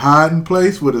good hiding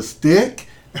place with a stick,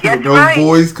 and when those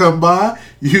boys come by,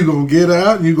 you're going to get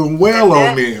out and you're going to wail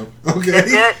on them." Okay?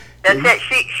 That's it. That's it.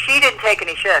 She didn't take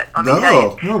any shit.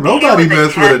 No, nobody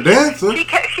messed with a dancer.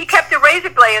 She kept a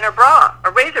razor blade in her bra, a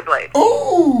razor blade.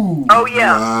 Ooh. Oh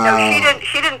yeah. Wow. No,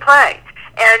 she didn't play,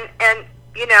 and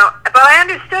but I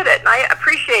understood it and I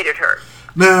appreciated her.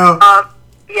 Now,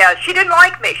 yeah, she didn't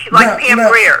like me. She liked Pam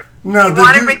Grier. She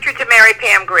wanted Richard to marry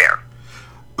Pam Grier.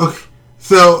 Okay,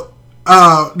 so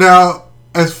now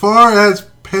as far as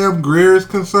Pam Grier is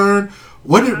concerned,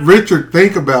 what did Richard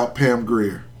think about Pam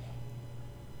Grier?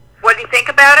 What did he think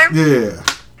about her? Yeah.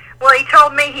 Well, he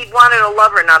told me he wanted a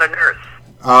lover, not a nurse.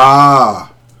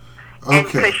 Ah. Okay. And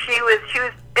because she was,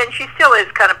 and she still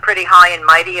is kind of pretty high and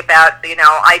mighty about,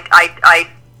 I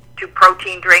do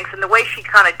protein drinks, and the way she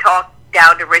kind of talked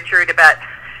down to Richard about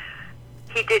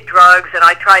he did drugs, and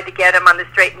I tried to get him on the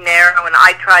straight and narrow, and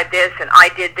I tried this, and I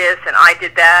did this, and I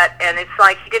did that, and it's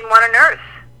like he didn't want a nurse.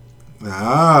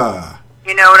 Ah.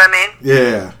 You know what I mean?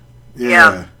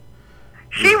 Yeah.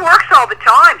 She works all the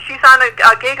time. She's on a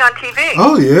gig on TV.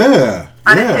 Oh yeah.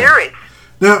 On a series.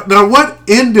 Now, what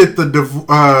ended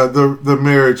the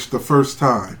marriage the first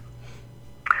time?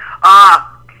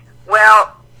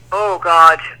 Well, oh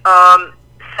God.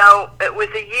 So it was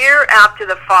a year after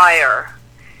the fire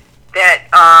that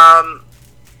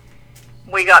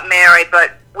we got married,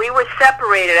 but we were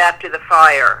separated after the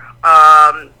fire.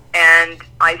 And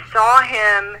I saw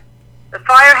him. The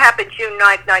fire happened June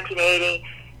 9th, 1980,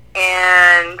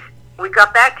 and we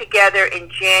got back together in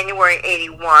January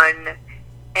 81.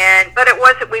 But it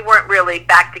wasn't. We weren't really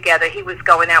back together. He was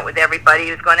going out with everybody.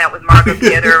 He was going out with Margot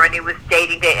Kidder, and he was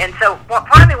dating. And so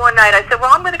finally one night I said,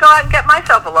 "Well, I'm going to go out and get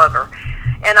myself a lover."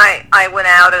 And I went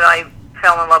out and I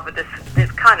fell in love with this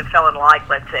kind of fell in like,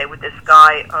 let's say, with this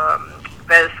guy,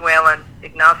 Venezuelan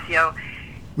Ignacio.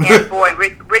 And boy,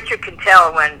 Richard can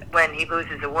tell when he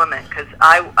loses a woman, because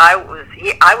I was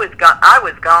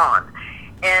gone.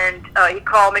 And he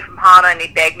called me from Hana and he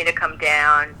begged me to come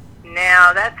down.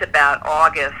 Now that's about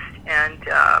August, and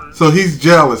so he's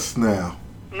jealous now.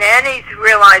 Then he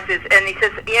realizes, and he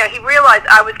says, he realized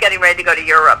I was getting ready to go to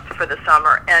Europe for the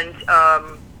summer, and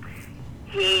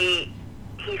he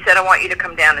said, "I want you to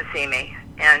come down and see me."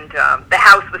 And the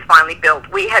house was finally built.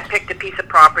 We had picked a piece of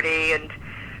property and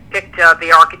picked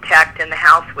the architect, and the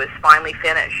house was finally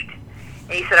finished.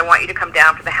 And he said, "I want you to come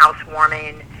down for the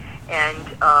housewarming."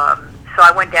 And so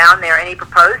I went down there, and he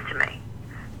proposed to me.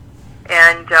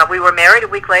 And we were married a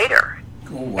week later.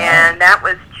 Oh, wow. And that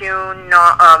was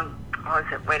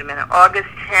August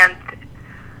 10th.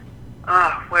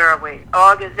 Oh, where are we?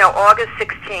 August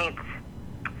 16th,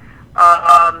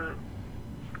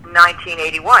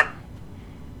 1981.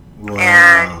 Wow.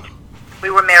 And we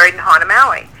were married in Hana,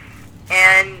 Maui.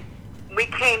 And we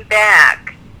came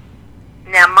back.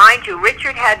 Now, mind you,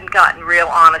 Richard hadn't gotten real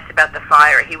honest about the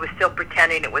fire. He was still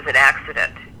pretending it was an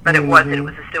accident. But it wasn't. It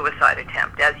was a suicide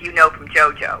attempt, as you know from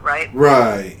JoJo, right?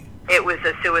 Right. It was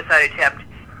a suicide attempt.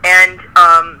 And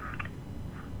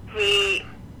he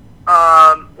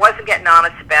wasn't getting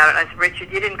honest about it. I said,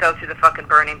 Richard, you didn't go through the fucking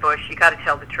burning bush. You got to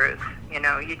tell the truth. You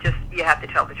know, you have to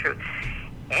tell the truth.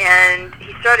 And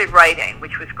he started writing,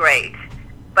 which was great.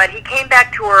 But he came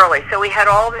back too early. So we had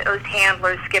all those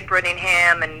handlers, Skip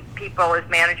Brittingham, and people, his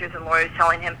managers and lawyers,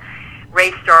 telling him,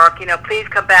 Ray Stark, you know, please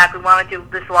come back. We want to do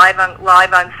this live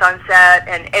on Sunset.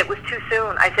 And it was too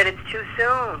soon. I said, it's too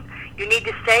soon. You need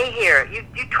to stay here.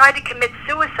 You tried to commit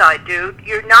suicide, dude.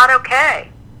 You're not okay.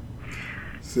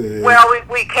 See. Well,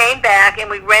 we came back and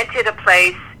we rented a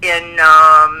place in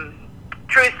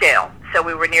Truesdale. So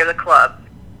we were near the club.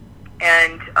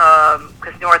 And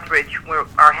because Northridge,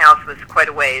 our house was quite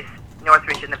a ways,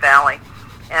 Northridge in the valley.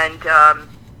 And,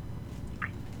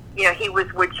 you know, he was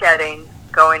woodshedding,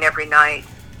 going every night.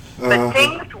 But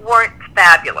things weren't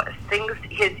fabulous. He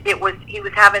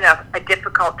was having a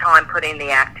difficult time putting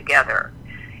the act together.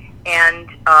 And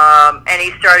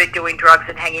he started doing drugs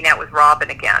and hanging out with Robin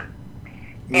again.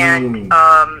 And,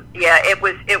 yeah, it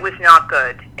was not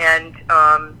good. And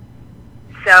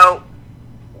so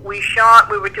we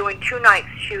were doing 2 nights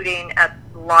shooting at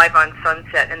Live on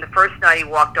Sunset, and the first night he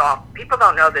walked off. People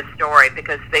don't know this story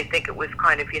because they think it was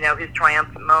kind of, you know, his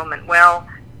triumphant moment. Well,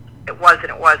 it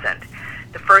wasn't.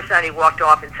 The first night he walked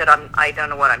off and said, I don't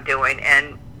know what I'm doing,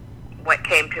 and went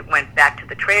back to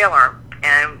the trailer,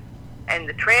 and in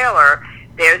the trailer,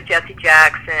 there's Jesse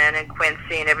Jackson and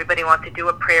Quincy, and everybody wants to do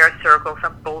a prayer circle,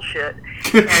 some bullshit.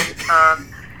 And,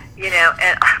 you know,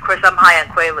 and of course I'm high on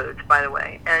Quaaludes, by the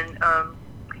way.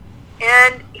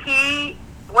 And he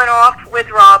went off with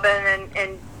Robin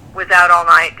and was out all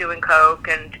night doing coke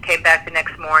and came back the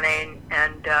next morning.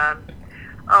 And,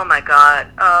 oh my God.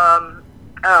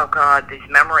 Oh God, these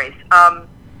memories.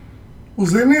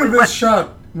 Was any of this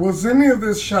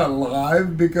shot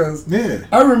live? Because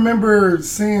I remember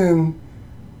seeing,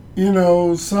 you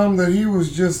know, some that he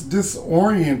was just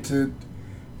disoriented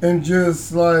and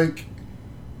just like.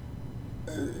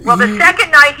 Well, the second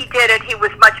night he did it, he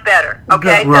was much better.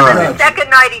 Okay, right. So then the second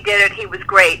night he did it, he was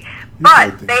great.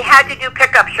 But they had to do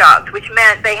pickup shots, which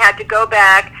meant they had to go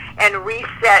back and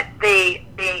reset the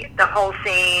whole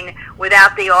scene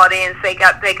without the audience. They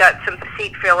got some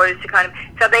seat fillers to kind of.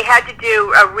 So they had to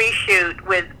do a reshoot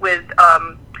with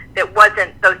that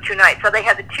wasn't those 2 nights. So they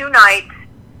had the 2 nights.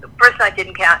 The first night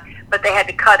didn't count, but they had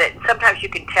to cut it. And sometimes you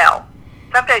can tell.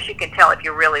 Sometimes you can tell if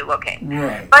you're really looking.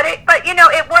 Right. But you know,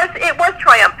 it was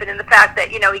triumphant in the fact that,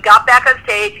 you know, he got back on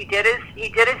stage. He did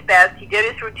his best. He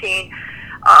did his routine.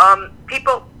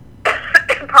 People,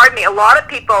 pardon me, a lot of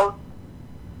people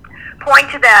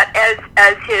point to that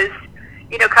as his,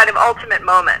 you know, kind of ultimate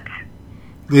moment.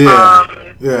 Yeah.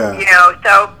 You know,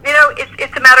 so, you know,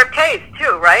 it's a matter of taste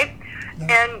too, right?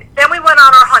 And then we went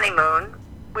on our honeymoon.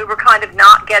 We were kind of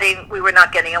not getting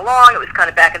along. It was kind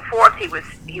of back and forth. He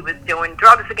was doing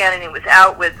drugs again, and he was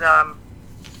out with,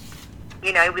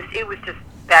 you know, it was just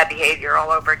bad behavior all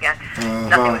over again.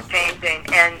 Nothing was changing,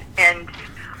 and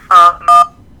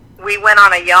we went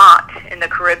on a yacht in the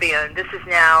Caribbean. This is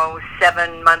now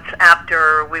 7 months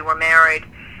after we were married,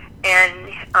 and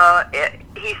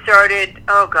he started.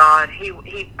 Oh God,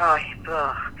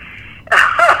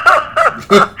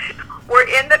 We're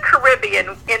in the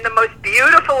Caribbean, in the most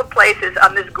beautiful of places,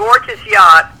 on this gorgeous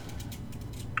yacht,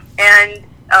 and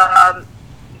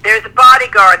there's a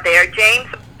bodyguard there. James,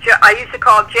 I used to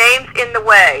call James in the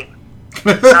way.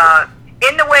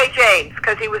 In the way, James,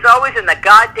 because he was always in the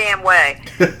goddamn way.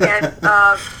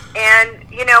 And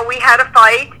you know, we had a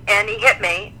fight, and he hit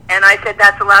me, and I said,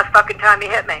 "That's the last fucking time you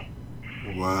hit me."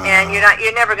 Wow. And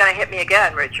you're never going to hit me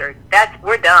again, Richard.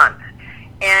 We're done.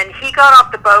 And he got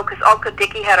off the boat because Uncle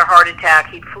Dickie had a heart attack.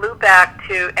 He flew back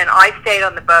and I stayed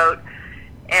on the boat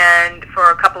and for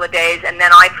a couple of days, and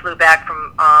then I flew back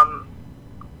from.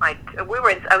 I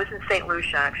was in St.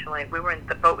 Lucia actually.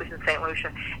 The boat was in St.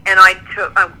 Lucia, and I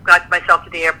got myself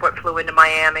to the airport, flew into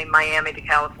Miami to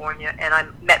California, and I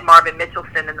met Marvin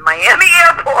Mitchelson in the Miami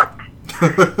airport.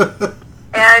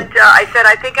 And I said,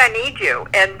 "I think I need you,"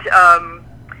 and.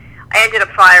 I ended up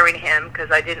firing him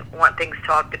because I didn't want things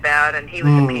talked about, and he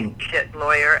was a piece of shit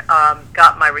lawyer.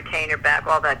 Got my retainer back.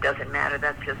 All that doesn't matter.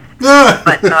 That's just.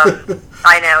 But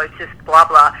I know it's just blah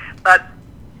blah. But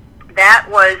that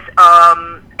was,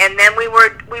 and then we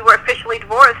were officially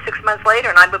divorced 6 months later,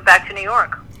 and I moved back to New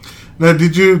York. Now,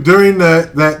 did you during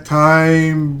that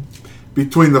time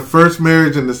between the first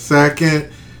marriage and the second?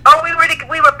 Oh,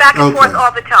 we were back and forth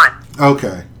all the time.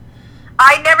 Okay.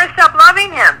 I never stopped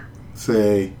loving him.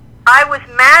 See. I was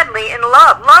madly in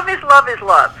love. Love is love is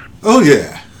love. Oh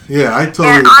yeah, yeah, I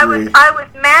totally agree. I was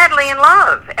madly in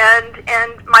love, and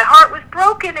my heart was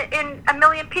broken in a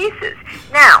million pieces.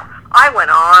 Now I went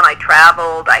on. I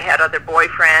traveled. I had other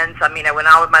boyfriends. I mean, I went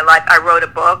on with my life. I wrote a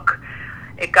book.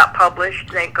 It got published.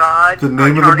 Thank God. The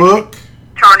name of the book?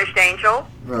 Tarnished Angel.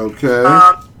 Okay.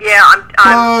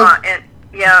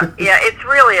 It's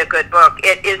really a good book.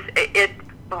 It.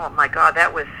 Oh my God,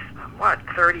 that was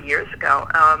 30 years ago.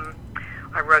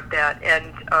 I wrote that,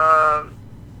 and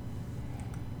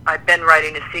I've been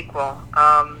writing a sequel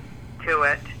to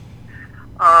it.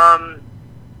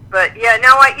 But yeah,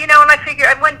 no, and I figured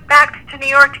I went back to New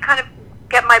York to kind of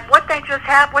get what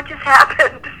just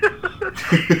happened.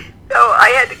 So I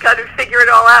had to kind of figure it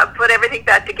all out, put everything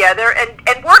back together,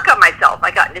 and work on myself.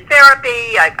 I got into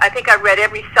therapy. I think I read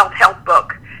every self-help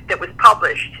book that was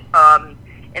published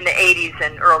in the 80s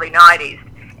and early 90s.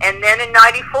 And then in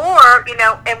 94,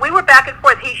 and we were back and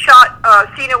forth. He shot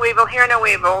See No Evil, Hear No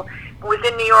Evil, was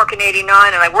in New York in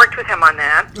 89, and I worked with him on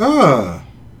that.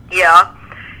 Yeah.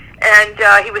 And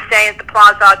he was staying at the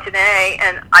Plaza today,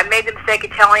 and I made the mistake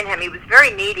of telling him he was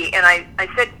very needy, and I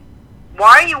said,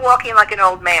 why are you walking like an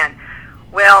old man?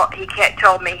 Well, he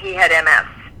told me he had MS,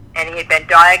 and he had been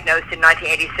diagnosed in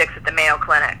 1986 at the Mayo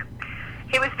Clinic.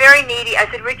 He was very needy. I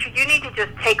said, Richard, you need to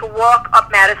just take a walk up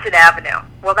Madison Avenue.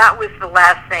 Well, that was the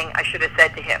last thing I should have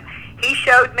said to him. He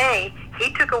showed me.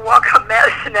 He took a walk up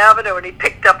Madison Avenue, and he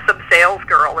picked up some sales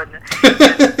girl in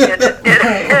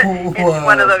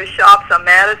one of those shops on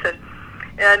Madison.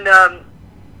 And,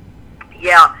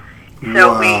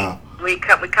 so we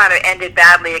kind of ended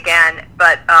badly again,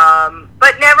 but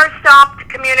never stopped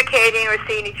communicating or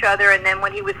seeing each other. And then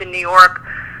when he was in New York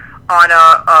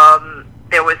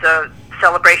there was a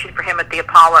celebration for him at the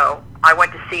Apollo. I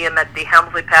went to see him at the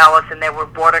Helmsley Palace, and there were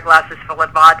water glasses full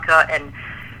of vodka and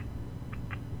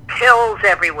pills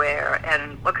everywhere,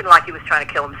 and looking like he was trying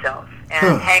to kill himself.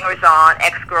 And hangers on,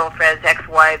 ex-girlfriends,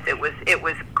 ex-wives. It was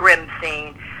a grim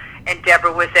scene. And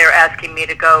Deborah was there asking me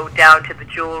to go down to the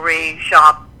jewelry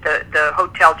shop, the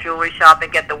hotel jewelry shop,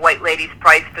 and get the white lady's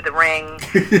price for the ring.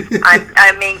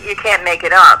 I mean, you can't make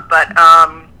it up. But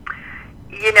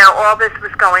all this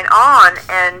was going on,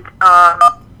 and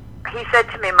he said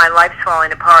to me, my life's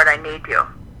falling apart. I need you.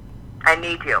 I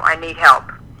need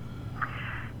help.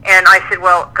 And I said,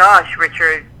 well, gosh,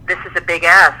 Richard, this is a big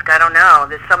ask. I don't know.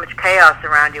 There's so much chaos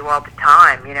around you all the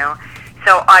time,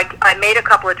 So I made a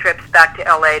couple of trips back to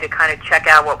L.A. to kind of check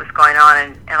out what was going on,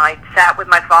 and I sat with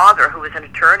my father, who was an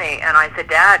attorney, and I said,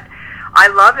 Dad, I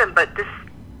love him, but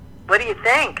what do you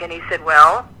think? And he said,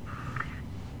 well,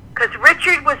 because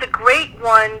Richard was a great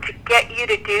one to get you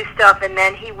to do stuff, and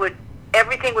then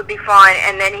everything would be fine,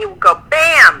 and then he would go,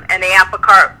 bam, and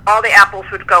all the apples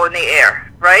would go in the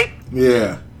air, right?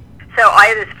 Yeah. So I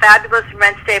had this fabulous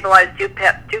rent-stabilized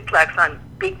duplex on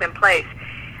Beekman Place.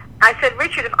 I said,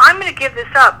 Richard, if I'm going to give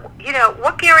this up,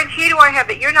 what guarantee do I have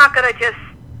that you're not going to just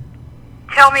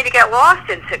tell me to get lost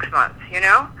in 6 months,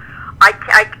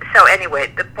 So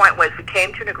anyway, the point was we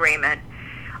came to an agreement.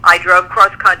 I drove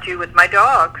cross-country with my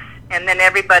dogs, and then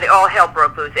all hell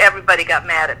broke loose. Everybody got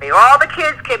mad at me. All the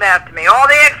kids came after me. All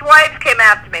the ex-wives came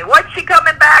after me. What's she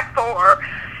coming back for?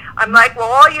 I'm like, well,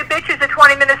 all you bitches are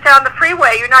 20 minutes down the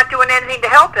freeway. You're not doing anything to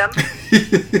help him.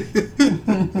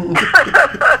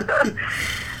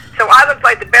 So I looked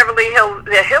like the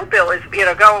hillbillies,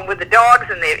 going with the dogs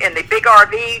and the big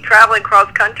RV, traveling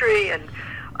cross country, and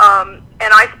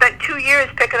I spent 2 years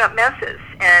picking up messes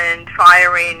and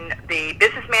firing the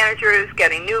business managers,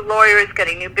 getting new lawyers,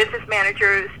 getting new business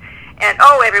managers, and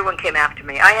everyone came after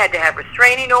me. I had to have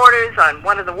restraining orders on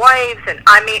one of the wives, and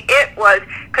I mean, it was,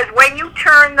 because when you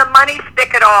turn the money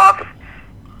spigot off,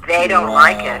 they don't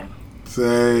like it.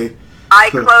 I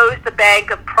closed the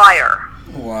Bank of Pryor.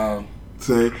 Wow.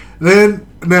 Then,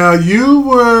 now you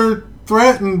were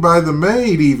threatened by the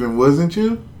maid even, wasn't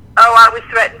you? Oh, I was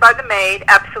threatened by the maid,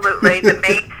 absolutely. The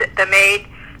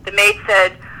maid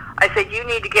said, I said, you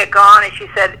need to get gone. And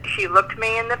she looked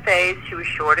me in the face. She was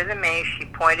shorter than me. She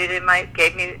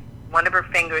gave me one of her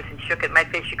fingers and shook at my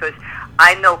face. She goes,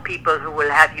 I know people who will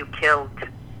have you killed.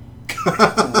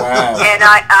 Wow. And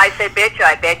I said, bitch,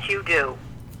 I bet you do.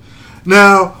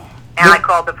 Now. And I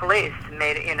called the police and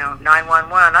made it,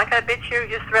 911. I got a bitch here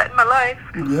who just threatened my life.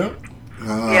 Yep.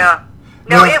 Yeah.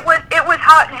 No, it was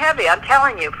hot and heavy, I'm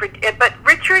telling you. But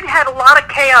Richard had a lot of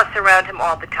chaos around him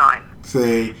all the time.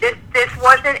 This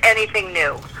wasn't anything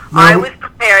new. I was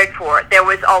prepared for it. There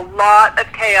was a lot of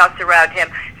chaos around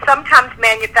him, sometimes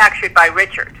manufactured by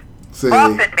Richard.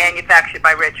 Often manufactured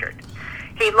by Richard.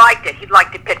 He liked it. He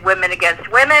liked to pit women against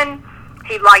women.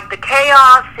 He liked the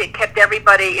chaos. It kept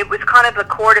everybody. It was kind of the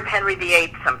court of Henry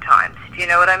VIII sometimes. Do you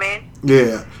know what I mean?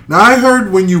 Yeah. Now, I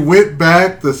heard when you went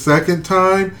back the second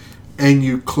time and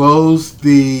you closed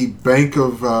the Bank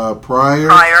of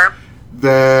Pryor,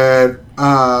 that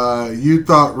you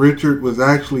thought Richard was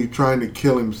actually trying to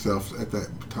kill himself at that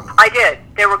time. I did.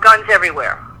 There were guns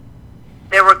everywhere.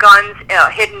 There were guns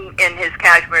hidden in his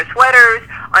cashmere sweaters,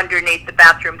 underneath the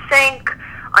bathroom sink,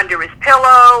 under his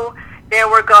pillow. There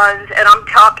were guns, and I'm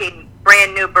talking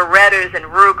brand new Berettas and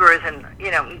Rugers, and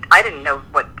I didn't know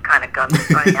what kind of guns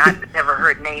were going on. I'd never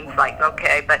heard names like,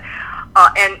 okay, but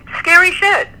and scary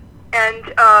shit, and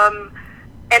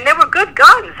there were good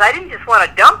guns. I didn't just want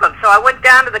to dump them, so I went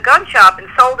down to the gun shop and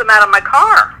sold them out of my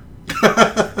car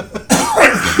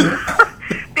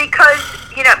because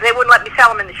they wouldn't let me sell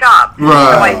them in the shop.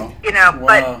 Right. So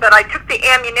but I took the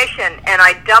ammunition and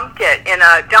I dumped it in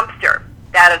a dumpster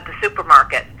out of the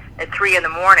supermarket at 3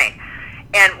 a.m.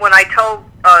 And when I told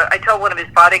one of his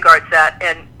bodyguards that,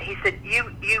 and he said,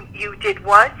 "You did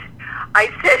what?" I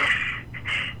said,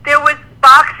 "There was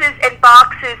boxes and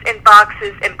boxes and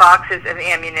boxes and boxes of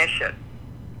ammunition."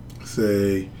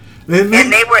 See, and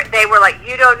they were like,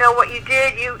 "You don't know what you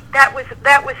did. That was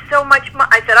so much money."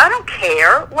 I said, "I don't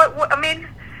care. What? I mean,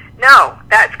 no,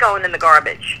 that's going in the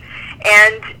garbage."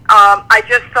 And I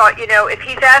just thought, if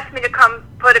he's asked me to come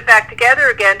put it back together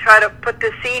again, try to put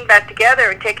this scene back together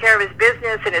and take care of his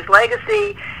business and his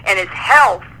legacy and his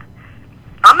health,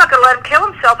 I'm not going to let him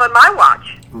kill himself on my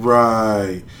watch.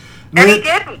 Right. And he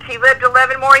didn't. He lived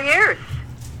 11 more years.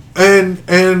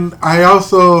 And I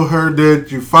also heard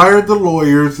that you fired the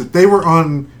lawyers, that they were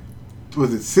on,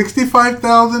 was it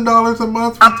 $65,000 a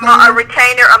month? A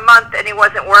retainer a month, and he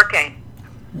wasn't working.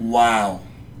 Wow.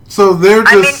 So they're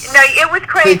just... I mean, no, it was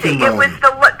crazy. It was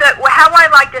how I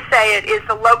like to say it is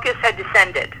the locust had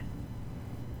descended.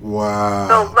 Wow.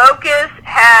 The locust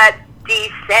had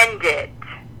descended.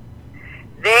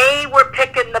 They were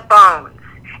picking the bones.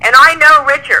 And I know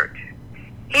Richard.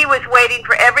 He was waiting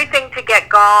for everything to get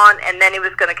gone, and then he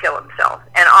was going to kill himself.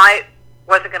 And I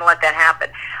wasn't going to let that happen.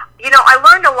 I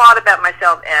learned a lot about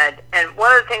myself, Ed, and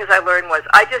one of the things I learned was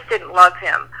I just didn't love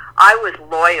him. I was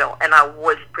loyal, and I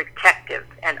was protective,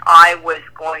 and I was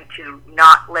going to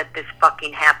not let this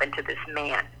fucking happen to this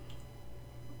man.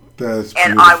 That's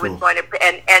and beautiful. I was going to,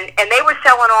 and they were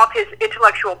selling off his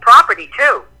intellectual property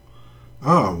too.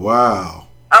 Oh, wow.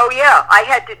 Oh yeah, I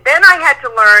had to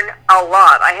learn a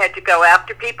lot. I had to go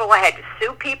after people. I had to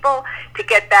sue people to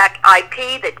get back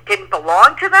IP that didn't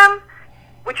belong to them,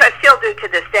 which I still do to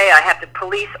this day. I have to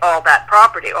police all that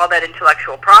property, all that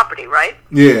intellectual property, right?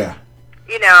 Yeah.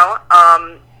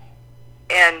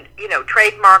 And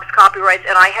trademarks, copyrights,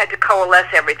 and I had to coalesce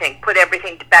everything, put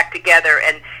everything back together,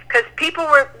 and because people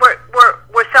were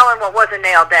selling what wasn't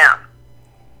nailed down.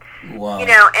 Wow. And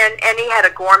he had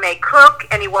a gourmet cook,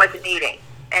 and he wasn't eating.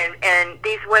 And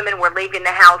these women were leaving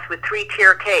the house with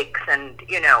 3-tier cakes and,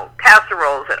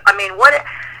 casseroles.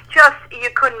 You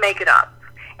couldn't make it up.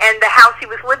 And the house he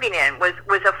was living in was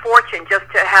a fortune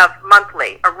just to have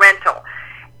monthly, a rental.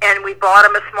 And we bought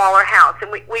him a smaller house.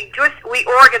 And we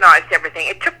organized everything.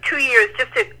 It took 2 years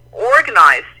just to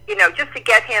organize, just to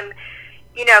get him,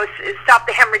 stop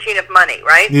the hemorrhaging of money,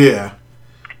 right? Yeah.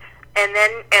 And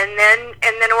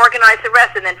then organize the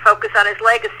rest, and then focus on his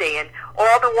legacy, and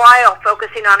all the while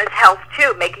focusing on his health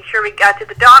too, making sure he got to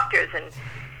the doctors. And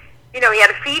he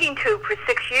had a feeding tube for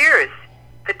 6 years.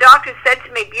 The doctor said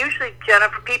to me, usually,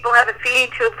 Jennifer, people have a feeding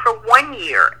tube for 1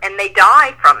 year and they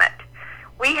die from it.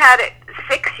 We had it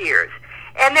 6 years,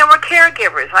 and there were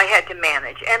caregivers I had to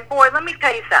manage. And boy, let me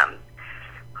tell you something.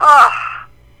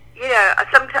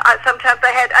 Sometimes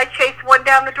I chased one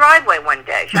down the driveway one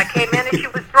day. I came in and she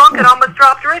was drunk and almost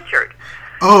dropped Richard.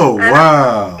 Oh,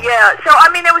 wow. Yeah, so,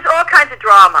 there was all kinds of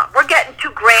drama. We're getting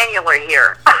too granular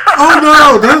here. Oh,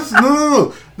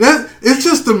 no, it's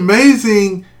just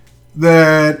amazing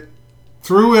that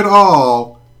through it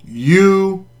all,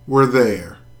 you were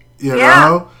there, you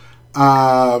know?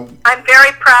 I'm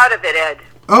very proud of it, Ed.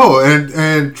 Oh,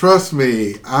 and trust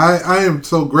me, I am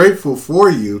so grateful for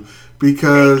you,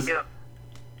 because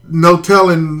no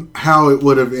telling how it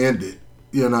would have ended,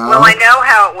 Well, I know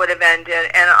how it would have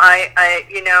ended, and I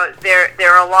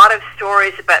there are a lot of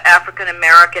stories about African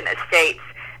American estates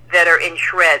that are in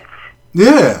shreds.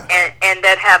 Yeah. And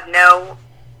that have no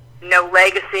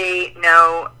legacy,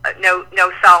 no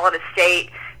solid estate,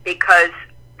 because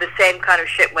the same kind of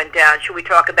shit went down. Should we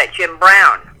talk about Jim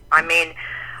Brown?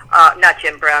 Not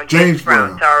Jim Brown, James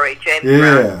Brown. Sorry, James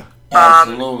Brown. Yeah.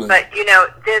 Absolutely. But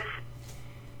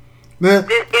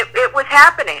it was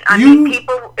happening.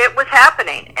 It was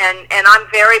happening, and I'm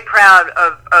very proud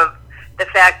of the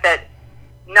fact that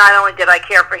not only did I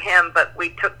care for him, but we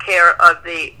took care of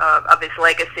of his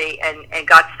legacy and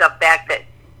got stuff back that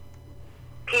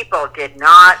people did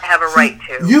not have a right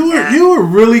to. You were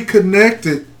really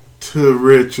connected to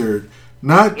Richard,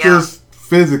 not just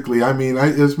physically. I mean,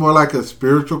 it's more like a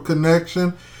spiritual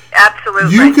connection.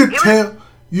 Absolutely.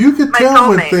 You could tell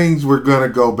when things were going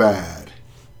to go bad.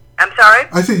 I'm sorry?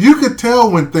 I said you could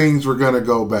tell when things were going to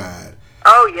go bad.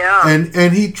 Oh, yeah.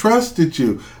 And he trusted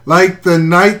you. Like the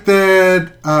night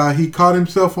that he caught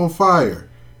himself on fire.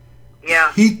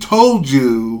 Yeah. He told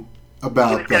you about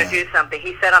that. He was going to do something.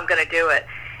 He said, I'm going to do it.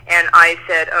 And I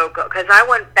said, oh, God. Because I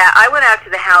went out to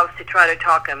the house to try to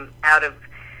talk him out of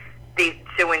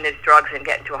doing these drugs and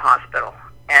getting to a hospital.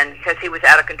 And because he was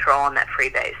out of control on that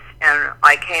freebase. And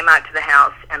I came out to the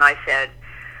house and I said,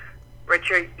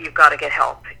 Richard, you've got to get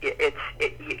help. It's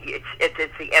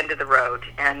the end of the road,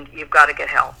 and you've got to get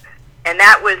help. And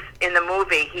that was in the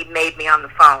movie. He made me on the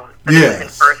phone, but it was in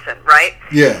person, right?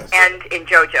 Yes. And in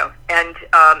JoJo, and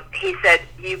he said,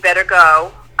 "You better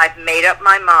go. I've made up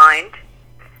my mind.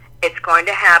 It's going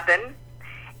to happen,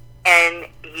 and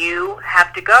you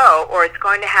have to go, or it's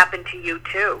going to happen to you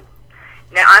too."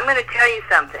 Now, I'm going to tell you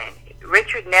something.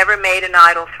 Richard never made an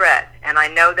idle threat, and I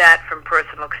know that from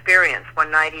personal experience.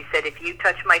 One night he said, if you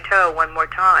touch my toe one more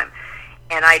time,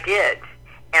 and I did,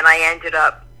 and I ended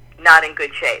up not in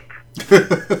good shape.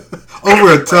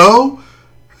 Over a toe?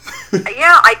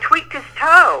 Yeah, I tweaked his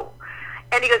toe.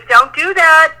 And he goes, don't do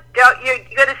that. You're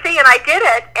going to see, and I did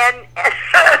it, and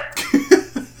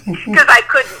because I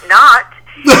couldn't not.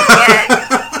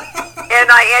 And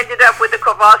I ended up with a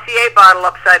Courvoisier bottle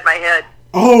upside my head.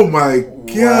 Oh my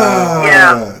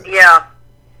God! Yeah.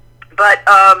 But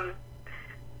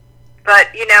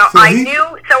you know,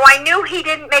 I knew he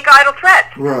didn't make idle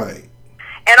threats. Right.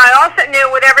 And I also knew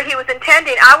whatever he was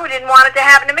intending, I didn't want it to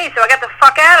happen to me, so I got the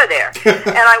fuck out of there.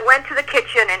 And I went to the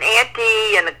kitchen, and Aunt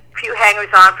Dee and a few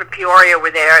hangers-on from Peoria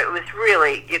were there. It was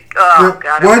really,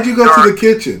 God. Why'd you go to the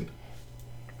kitchen?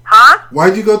 Huh?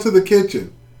 Why'd you go to the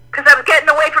kitchen? Because I was getting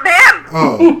away from him.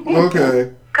 Oh,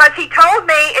 okay. Because he told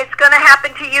me it's going to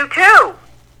happen to you too.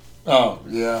 Oh,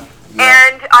 yeah.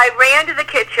 And I ran to the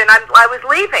kitchen. I was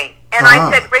leaving. And I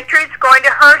said, Richard's going to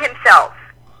hurt himself.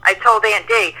 I told Aunt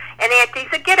Dee. And Aunt Dee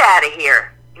said, get out of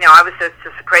here. You know, I was just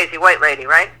a crazy white lady,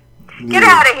 right? Get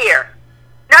out of here.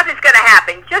 Nothing's going to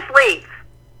happen. Just leave.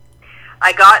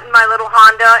 I got in my little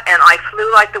Honda, and I flew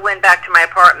like the wind back to my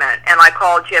apartment. And I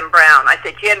called Jim Brown. I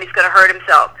said, Jim, he's going to hurt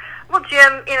himself. Well,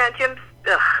 Jim, Jim's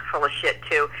full of shit,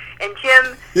 too. And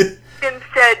Jim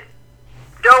said,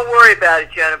 don't worry about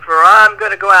it, Jennifer. I'm going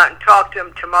to go out and talk to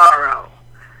him tomorrow.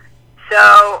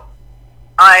 So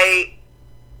I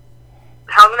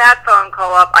hung that phone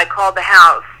call up. I called the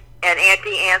house, and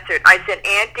Auntie answered. I said,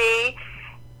 Auntie,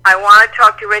 I want to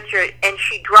talk to Richard. And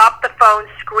she dropped the phone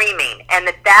screaming. And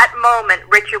at that moment,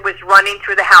 Richard was running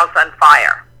through the house on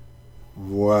fire.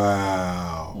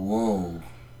 Wow. Whoa.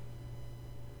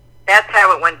 That's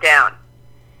how it went down.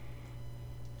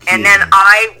 And then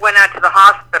I went out to the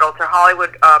hospital, to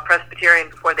Hollywood Presbyterian,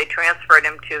 before they transferred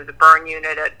him to the burn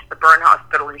unit at the burn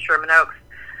hospital in Sherman Oaks.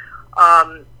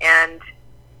 And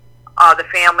the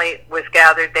family was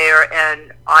gathered there,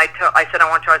 and I said, I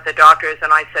want to talk to the doctors,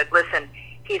 and I said, listen,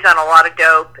 he's on a lot of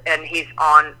dope, and he's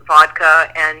on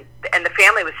vodka, and the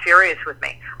family was furious with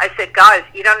me. I said, guys,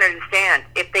 you don't understand.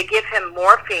 If they give him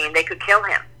morphine, they could kill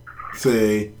him.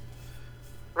 See?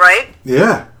 Right?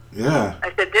 Yeah.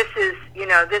 I said, this is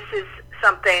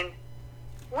something.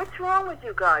 What's wrong with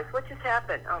you guys? What just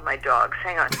happened? Oh, my dogs.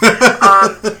 Hang on. So,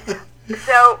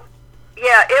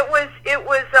 yeah, it was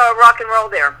rock and roll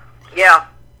there. Yeah.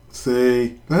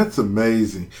 See, that's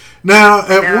amazing. Now,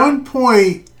 at one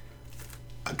point,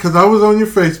 because I was on your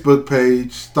Facebook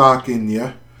page stalking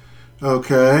you,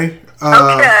 okay?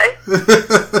 Okay.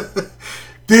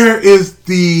 There is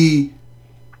this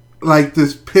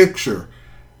picture.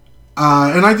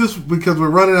 And because we're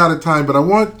running out of time, but I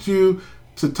want you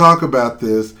to talk about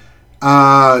this.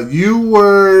 You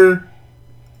were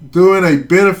doing a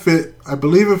benefit, I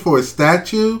believe it for a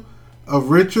statue of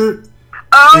Richard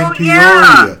in Peoria.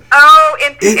 Yeah. Oh,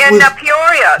 in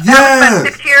Peoria. That was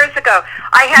about 6 years ago.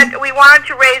 We wanted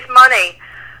to raise money.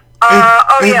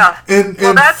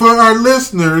 And for our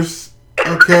listeners,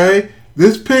 okay,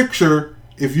 this picture,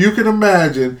 if you can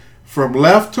imagine, from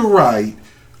left to right,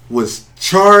 was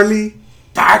Charlie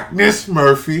Darkness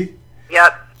Murphy.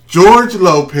 Yep. George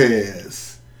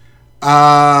Lopez.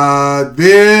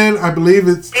 Then I believe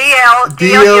it's D.L.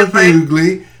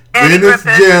 Hughley. Eddie then it's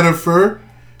Griffin. Jennifer.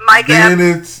 Mike then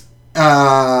Epps.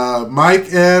 It's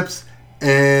Mike Epps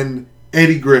and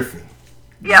Eddie Griffin.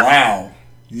 Yep. Wow.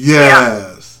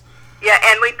 Yes. Yeah,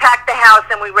 and we packed the house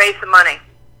and we raised the money.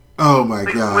 Oh my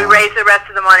God! We raised the rest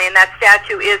of the money, and that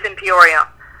statue is in Peoria.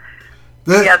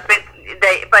 But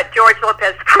George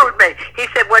Lopez screwed me. He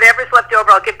said, "Whatever's left over,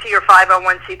 I'll give to your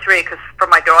 501c3 because for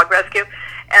my dog rescue."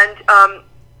 And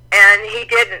he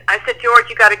didn't. I said, "George,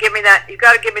 you got to give me that. You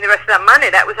got to give me the rest of that money.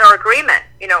 That was our agreement.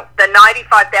 You know, the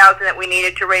 $95,000 that we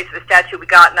needed to raise the statue we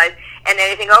got, and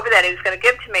anything over that he was going to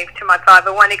give to me to my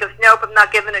 501." He goes, "Nope, I'm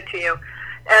not giving it to you."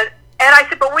 And I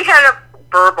said, "But we had a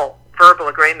verbal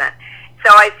agreement."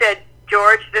 So I said,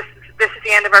 "George, this is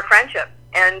the end of our friendship."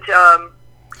 And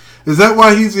is that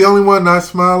why he's the only one not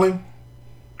smiling?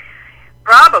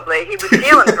 Probably. He was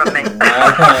stealing from me.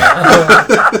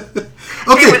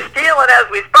 Okay. He was stealing as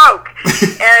we spoke.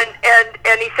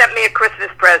 and he sent me a Christmas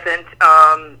present.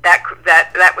 That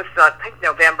was I think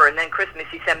November, and then Christmas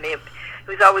he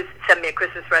was always send me a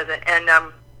Christmas present. And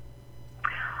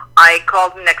I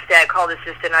called him the next day. I called his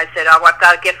sister and I said, "Oh, I've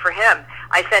got a gift for him."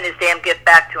 I sent his damn gift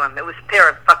back to him. It was a pair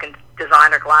of fucking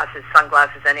designer glasses,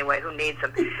 sunglasses anyway. Who needs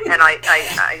them? And I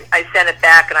sent it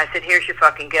back and I said, "Here's your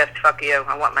fucking gift. Fuck you.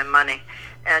 I want my money."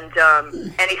 And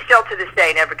he still to this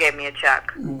day never gave me a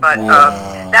check. But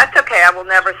that's okay. I will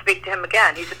never speak to him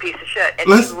again. He's a piece of shit. And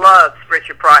he loves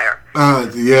Richard Pryor.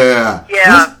 Yeah.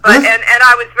 Yeah. And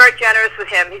I was very generous with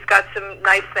him. He's got some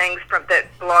nice things that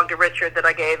belong to Richard that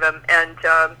I gave him. And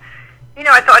you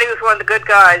know, I thought he was one of the good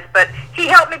guys, but he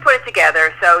helped me put it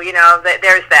together. So, you know,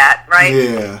 there's that, right?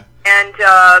 Yeah. And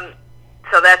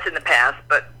so that's in the past,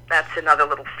 but that's another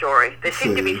little story. There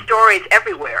seem to be stories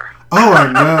everywhere. Oh,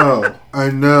 I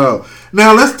know.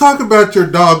 Now, let's talk about your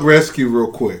dog rescue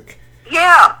real quick.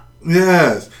 Yeah.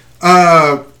 Yes.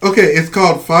 Okay, it's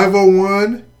called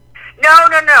 501? No.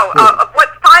 What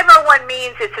 501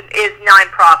 means is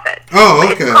nonprofit. Oh,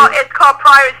 okay. It's called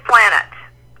Pryor's Planet.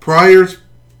 Pryor's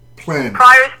Planet.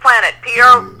 Pryor's Planet.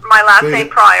 My last name,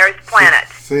 Pryor's Planet.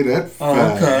 Say that fast.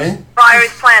 Oh, okay.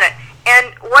 Pryor's Planet.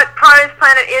 And what Pryor's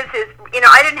Planet is, you know,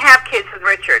 I didn't have kids with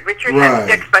Richard. Richard had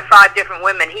sex by 5 different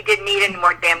women. He didn't need any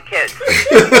more damn kids.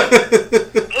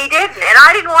 He didn't, and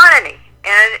I didn't want any.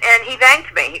 And he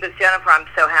thanked me. He goes, "Jennifer, I'm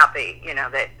so happy, you know,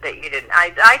 that you didn't."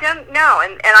 I don't know,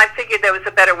 and I figured there was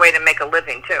a better way to make a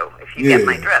living too, if you get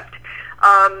my drift.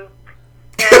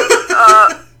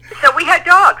 So we had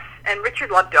dogs, and Richard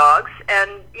loved dogs,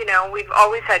 and you know, we've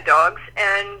always had dogs.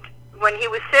 And when he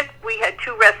was sick, we had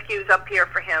 2 rescues up here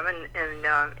for him in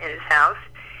his house,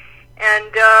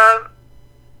 and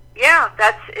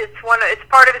it's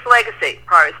part of his legacy,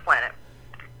 Pryor's Planet,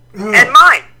 and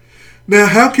mine. Now,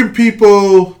 how can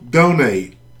people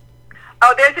donate?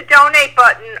 Oh, there's a donate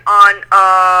button on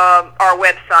our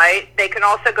website. They can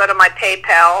also go to my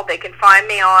PayPal. They can find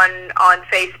me on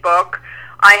Facebook.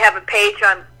 I have a page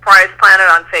on Pryor's Planet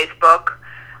on Facebook.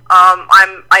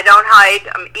 I don't hide.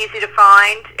 I'm easy to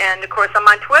find, and of course I'm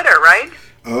on Twitter, right?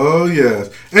 Oh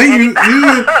yes. And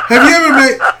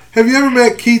have you ever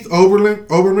met Keith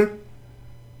Olbermann?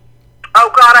 Oh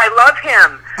God, I love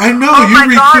him. I know you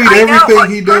retweet everything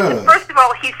he does. First of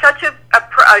all, he's such a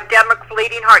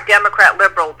bleeding heart Democrat,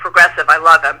 liberal, progressive. I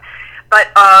love him,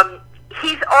 but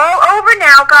he's all over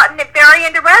now. Gotten very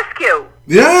into rescue.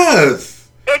 Yes.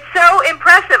 It's so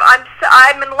impressive.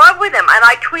 I'm in love with him, and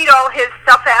I tweet all his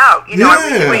stuff out. You know, I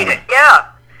retweet it.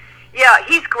 Yeah,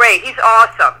 he's great. He's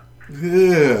awesome.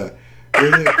 Yeah.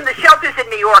 The shelters in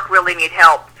New York really need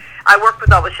help. I work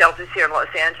with all the shelters here in Los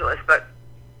Angeles,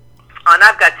 and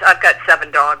I've got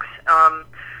 7 dogs.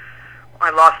 I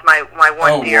lost my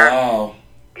one deer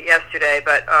yesterday,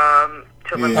 but Are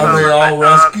they all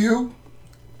rescue?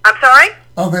 I'm sorry?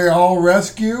 Are they all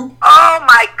rescue? Oh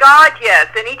my God, yes.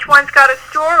 And each one's got a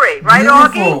story, right,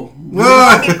 Beautiful.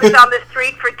 Augie? He was on the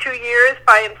street for 2 years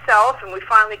by himself, and we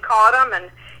finally caught him,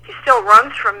 and he still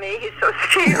runs from me. He's so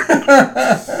scared.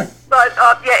 But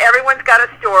everyone's got a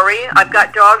story. I've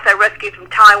got dogs I rescued from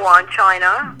Taiwan,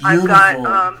 China. Beautiful. I've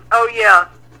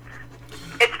got,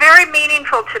 it's very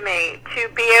meaningful to me to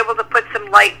be able to put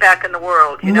some light back in the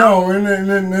world, you know? No,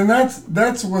 and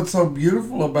that's what's so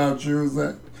beautiful about you is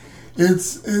that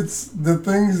it's the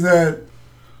things that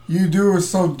you do are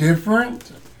so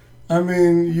different. I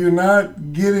mean, you're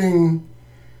not getting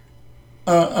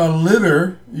a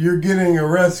litter, you're getting a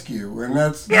rescue, and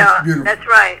that's beautiful. That's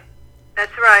right.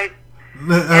 That's right.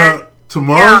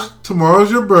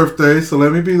 Tomorrow's your birthday, so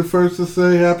let me be the first to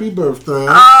say happy birthday. Oh,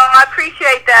 I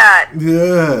appreciate that.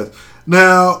 Yes.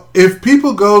 Now, if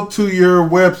people go to your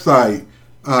website,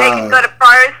 they can go to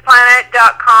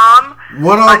pryorsplanet.com.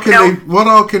 What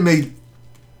all can they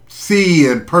see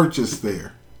and purchase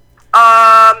there?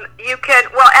 You can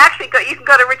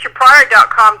go to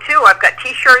richardpryor.com too. I've got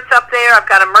T-shirts up there. I've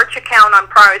got a merch account on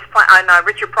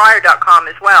richardpryor.com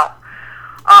as well.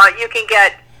 You can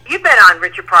get. You've been on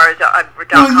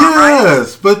RichardPryor.com,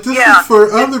 yes, right? but this is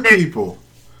for other people.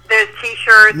 There's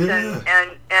T-shirts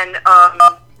and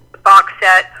box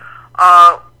set.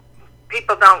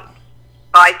 People don't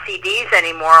buy CDs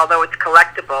anymore, although it's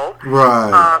collectible.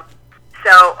 Right.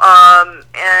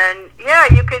 And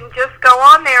you can just go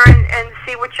on there and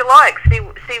see what you like, see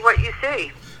what you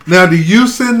see. Now, do you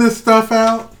send this stuff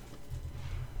out?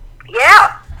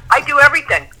 Yeah, I do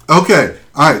everything. Okay,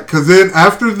 all right. Because then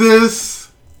after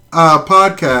this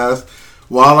podcast,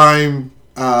 while I'm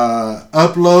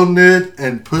uploading it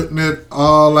and putting it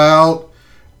all out,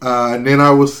 and then I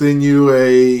will send you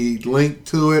a link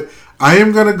to it. I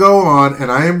am going to go on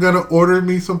and I am going to order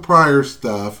me some Pryor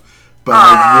stuff, but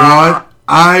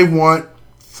I want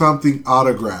something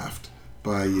autographed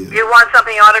by you. You want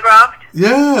something autographed?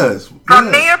 Yes. From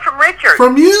me or from Richard?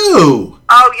 From you.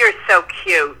 Oh, you're so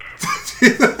cute.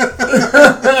 You're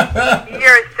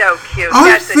so cute. I'm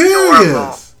That's serious.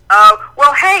 Adorable. Oh,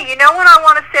 well, hey, you know what I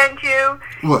want to send you?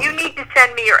 What? You need to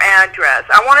send me your address.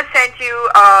 I want to send you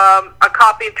a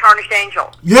copy of Tarnished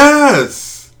Angel.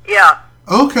 Yes. Yeah.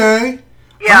 Okay.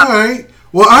 Yeah. All right.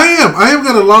 Well, I am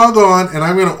going to log on and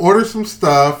I'm going to order some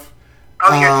stuff.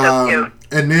 Oh, you're so cute.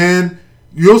 And then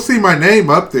you'll see my name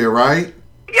up there, right?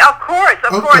 Yeah, of course.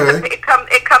 Of course. It comes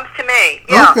to me.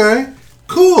 Yeah. Okay.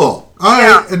 Cool. All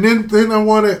right. And then I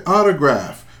want an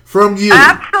autograph from you.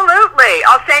 Absolutely.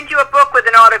 I'll send you a book with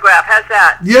an autograph. How's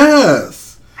that? Yes.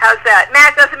 How's that?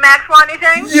 Doesn't Max want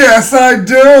anything? Yes, I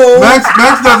do. Max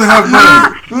doesn't have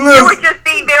money. You were just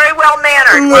being very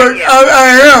well-mannered, weren't you?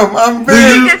 I am. I'm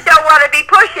very... You just don't want to be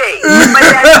pushy.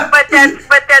 but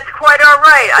that's quite all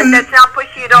right. That's not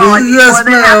pushy at all. Yes,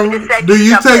 ma'am. Do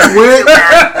you take WIC?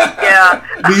 Yeah.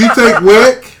 Do you take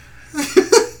WIC?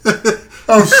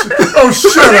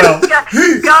 Shut up.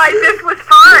 Guys, this was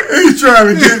fun. He's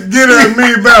trying to get at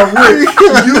me about WIC.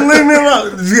 You leave me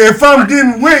alone. If I'm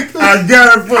getting WIC, I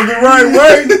got it for the right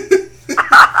way.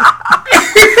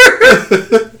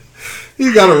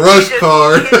 You got a rush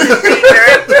card. You just being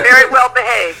very, very well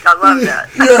behaved. I love that.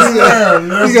 Yes,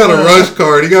 ma'am. You got a rush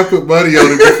card. You got to put money on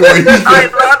it before you can. I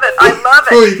love it.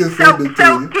 Before you can send it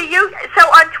to you. So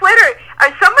on Twitter,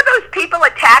 are some of those people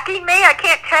attacking me? I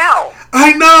can't tell.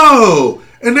 I know.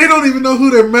 And they don't even know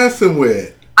who they're messing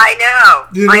with. I know.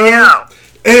 I know.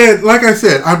 And like I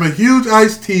said, I'm a huge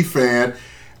Ice-T fan.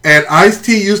 And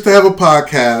Ice-T used to have a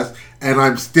podcast. And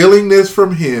I'm stealing this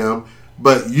from him.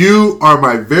 But you are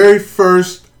my very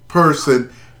first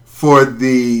person for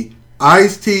the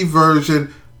Ice-T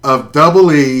version of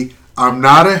Double E. I'm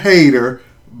not a hater,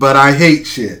 but I hate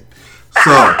shit.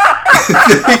 So,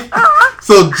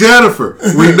 so Jennifer,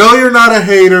 we know you're not a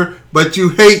hater, but you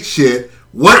hate shit.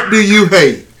 What do you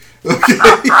hate? Okay.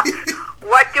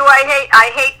 What do I hate?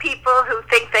 I hate people who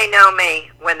think they know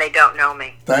me when they don't know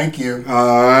me. Thank you.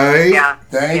 All right. Yeah.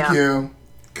 Thank you.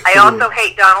 I also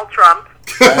hate Donald Trump.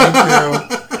 Thank you.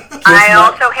 I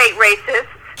also hate racists.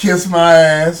 Kiss my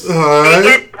ass.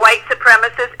 Bigot, white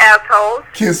supremacist assholes.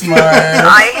 Kiss my ass.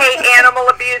 I hate animal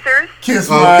abusers. Kiss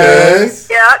my ass.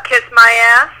 Yeah, kiss my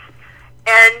ass.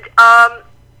 And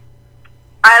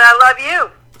I love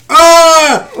you.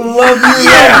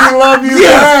 Love you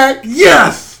back.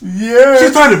 Yes.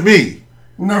 She's talking to me.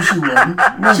 No, she wasn't.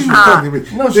 No, she was talking to me.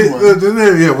 No, she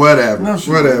wasn't. Yeah, whatever. No,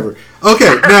 she whatever.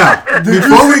 Okay, now,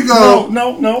 before we go.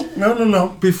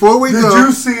 No. Before we go. Did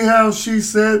you see how she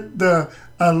said the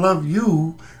I love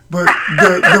you, but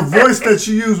the voice that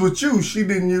she used with you, she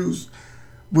didn't use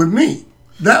with me.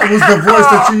 That was the voice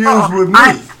that she used with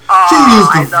me. She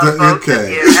used the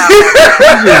okay.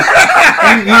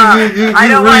 I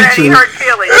don't want any hurt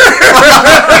feelings.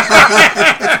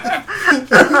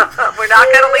 We're not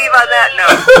going to leave on that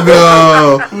note.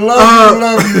 No.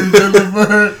 Love you,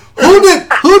 Jennifer.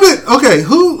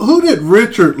 Who did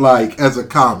Richard like as a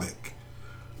comic?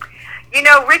 You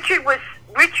know, Richard,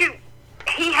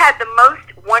 he had the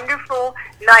most wonderful,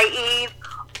 naive,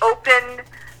 open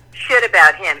shit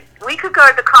about him. We could go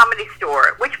to the Comedy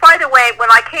Store, which, by the way,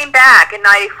 when I came back in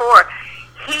 '94,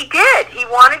 he did. He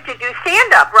wanted to do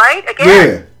stand-up, right? Again.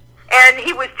 Yeah. And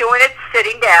he was doing it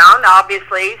sitting down,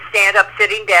 obviously, stand-up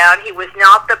sitting down. He was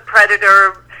not the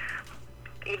predator,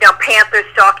 panther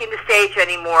stalking the stage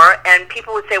anymore. And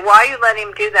people would say, why are you letting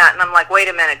him do that? And I'm like, wait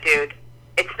a minute, dude.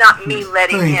 It's not me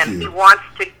letting him. He wants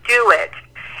to do it.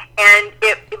 And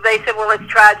they said, well, it's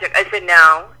tragic. I said,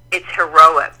 no, it's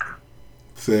heroic.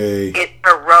 It's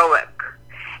heroic.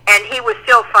 And he was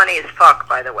still funny as fuck,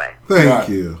 by the way. Thank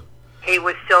you. He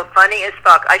was still funny as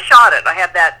fuck. I shot it. I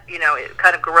have that,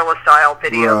 kind of guerrilla style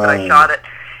video that I shot it.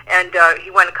 And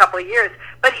he went a couple of years.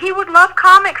 But he would love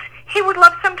comics. He would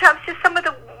love sometimes just some of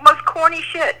the most corny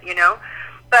shit,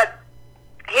 But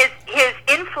his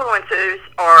influencers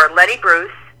are Lenny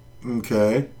Bruce.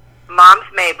 Okay. Moms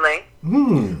Mabley.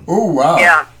 Oh wow.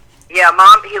 Yeah.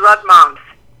 Mom. He loved moms.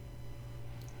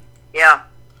 Yeah.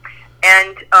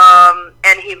 And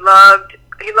he loved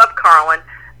Carlin,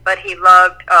 but he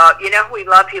loved you know who he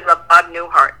loved? He loved Bob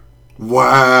Newhart.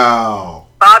 Wow.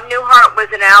 Bob Newhart was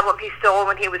an album he stole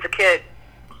when he was a kid.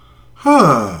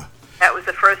 Huh. That was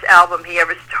the first album he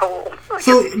ever stole.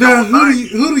 So now,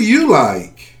 who do you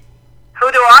like?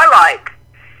 Who do I like?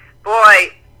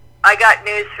 Boy, I got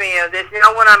news for you. There's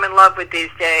no one I'm in love with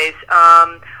these days.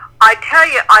 I tell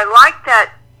you, I like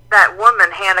that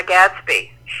woman, Hannah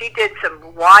Gadsby. She did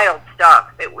some wild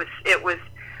stuff. It was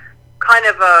kind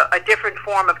of a different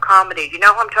form of comedy. Do you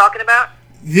know who I'm talking about?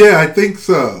 Yeah, I think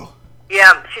so.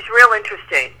 Yeah, she's real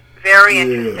interesting. Very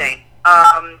interesting.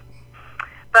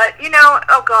 But you know,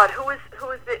 oh God, who is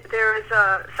it? There is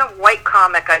some white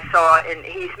comic I saw, and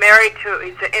he's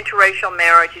an interracial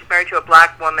marriage. He's married to a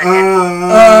black woman.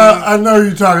 I know who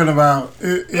you're talking about.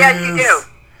 Yes, you do.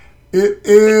 It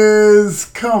is.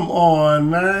 Come on,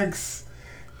 Max.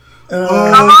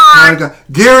 Come on,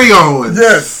 Gary Owens.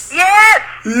 Yes. Yes.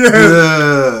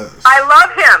 I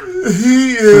love him.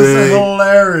 He is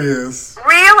hilarious.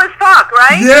 Real as fuck,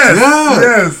 right?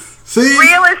 Yes. See,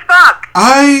 real as fuck.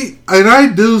 I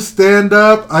do stand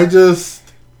up. I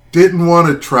just didn't want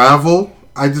to travel.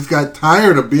 I just got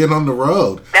tired of being on the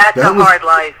road. That's a hard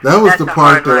life. That was the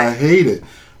part that I hated.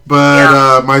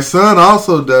 But my son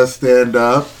also does stand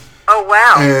up. Oh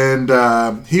wow! And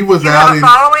he was out. Do you have a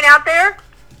following out there?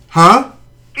 Huh?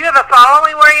 Do you have a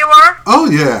following where you are? Oh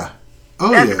yeah.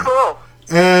 That's cool.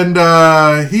 And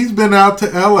he's been out to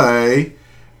L.A.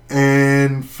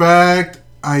 And in fact,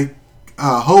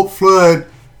 Hope Flood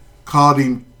called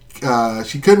him.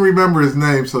 She couldn't remember his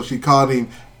name, so she called him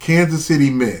Kansas City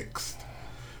Mixed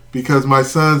because my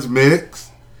son's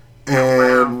mixed.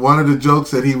 And one of the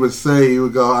jokes that he would say, he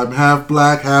would go, "I'm half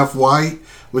black, half white,"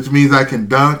 which means I can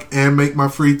dunk and make my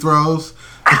free throws.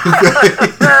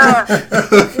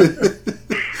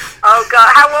 Oh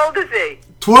God! How old is he?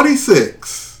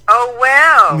 26. Oh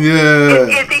wow! Yeah.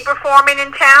 Is he performing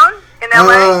in town in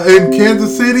LA? In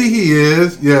Kansas City, he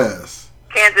is. Yes.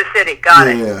 Kansas City, got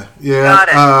it. Yeah. Got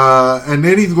it. And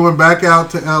then he's going back out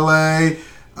to LA.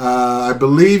 I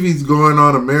believe he's going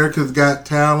on America's Got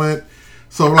Talent.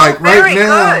 So like right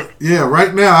now,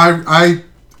 right now, I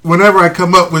whenever I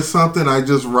come up with something, I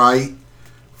just write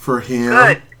for him.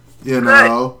 Good. You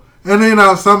know, and then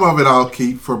some of it I'll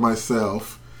keep for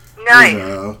myself. Nice. You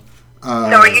know. So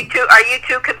are you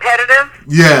two competitive?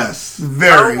 Yes.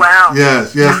 Very. Oh wow.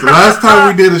 Yes. The last time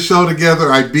we did a show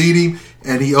together, I beat him,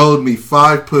 and he owed me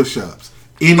 5 push-ups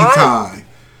anytime.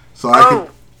 So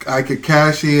I could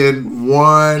cash in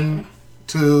 1,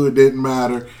 2. It didn't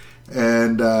matter,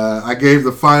 and I gave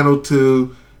the final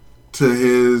 2 to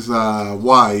his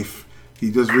wife. He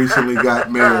just recently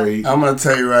got married. I'm going to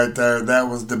tell you right there, that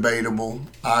was debatable.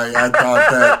 I thought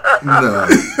that. No.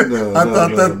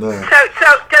 So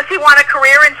does he want a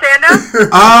career in stand-up?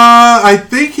 I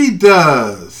think he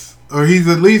does. Or he's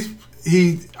at least,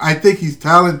 I think he's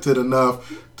talented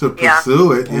enough to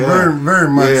pursue it. Yeah. Very, very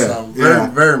much so.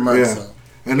 Very much so.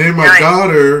 And then my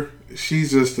daughter, she's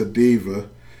just a diva.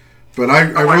 But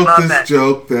I wrote this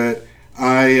joke that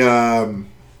I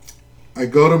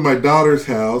go to my daughter's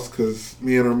house because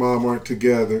me and her mom aren't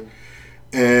together,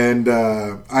 and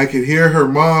I could hear her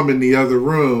mom in the other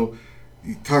room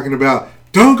talking about,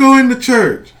 "Don't go into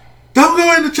church. Don't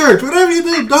go into church. Whatever you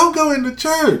do, don't go into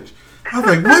church." I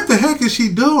was like, what the heck is she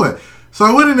doing? So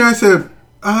I went in there and I said,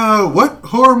 what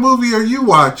horror movie are you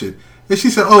watching? And she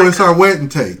said, it's our wedding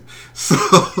tape. So,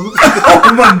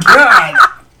 oh my God.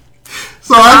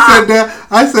 So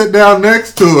I sat down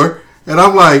next to her, and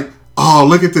I'm like, oh,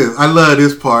 look at this. I love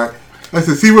this part. I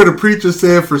said, see where the preacher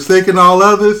said, forsaking all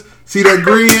others? See that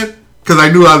grin? Because I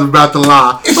knew I was about to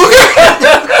lie.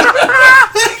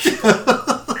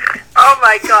 Oh,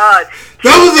 my God.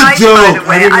 That was a joke. By the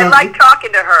way. I like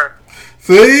talking to her.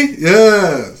 See?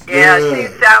 Yes. Yeah, she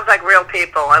sounds like real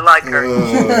people. I like her.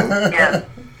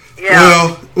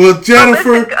 Yeah. Well,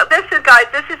 Jennifer. This has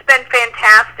been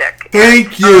fantastic.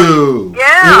 Thank you.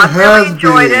 Yeah, I really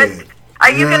enjoyed it.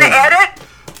 Are you going to edit?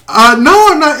 No,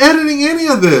 I'm not editing any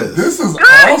of this. This is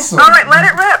good. Awesome. All right, let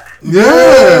it rip.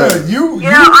 Yeah.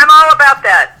 I'm all about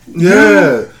that.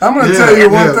 Yeah. I'm going to tell you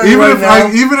one thing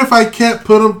even if I can't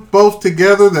put them both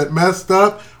together that messed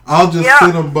up, I'll just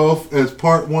send them both as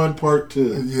part 1, part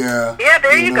 2. Yeah. Yeah,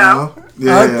 there you go.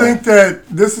 Yeah. I think that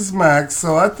this is Max,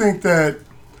 so I think that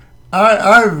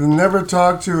I've never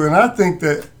talked to, and I think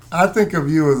of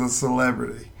you as a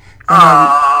celebrity.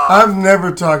 I've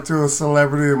never talked to a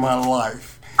celebrity in my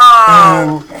life.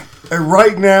 Oh. And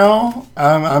right now,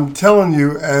 I'm telling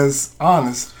you, as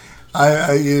honest,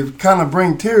 it kind of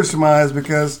brings tears to my eyes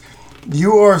because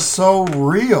you are so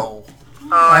real.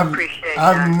 Oh, I appreciate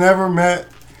that. I've never met,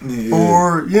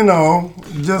 or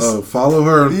just follow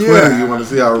her on Twitter. You want to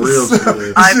see how real she is.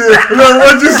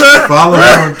 What'd you say? Follow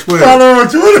her on Twitter. Follow her on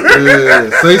Twitter. Yeah,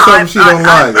 say something she don't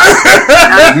like.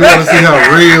 You want to see how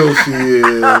real she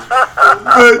is.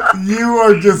 But you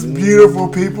are just beautiful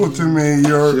people to me.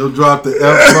 She'll drop the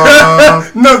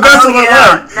F-bomb. No, that's what I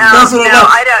like. That's what I like.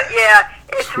 I don't. Yeah.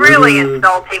 It's really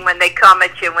insulting when they come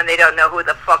at you when they don't know who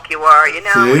the fuck you are, you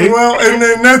know? See? Well, and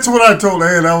then that's what I told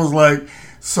Ed. I was like,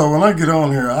 so when I get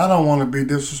on here, I don't want to be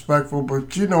disrespectful, but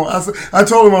I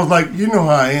told him, I was like, you know how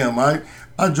I am. I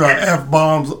drop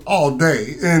F-bombs all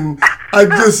day, and I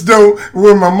just don't,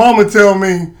 when my mama tell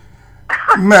me,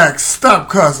 Max, stop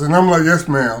cussing, I'm like, yes,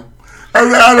 ma'am.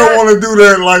 I don't want to do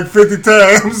that like 50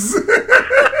 times.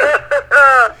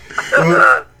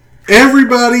 Well,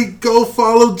 everybody, go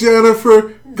follow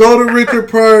Jennifer. Go to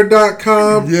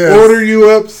RichardPryor.com. Yes. Order you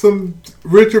up some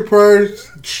Richard Pryor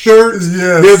shirts.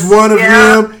 Yes. There's one of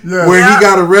him Yes. where he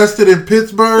got arrested in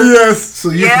Pittsburgh. Yes. So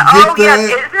you can get that.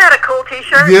 Yeah. Isn't that a cool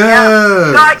T-shirt? Yes.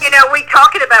 Yeah. God, we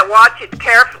talking about watching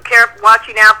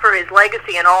out for his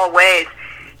legacy in all ways.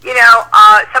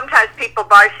 Sometimes people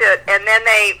buy shit and then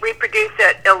they reproduce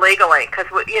it illegally because,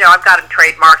 I've got them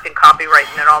trademarked and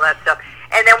copyrighted and all that stuff.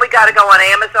 And then we got to go on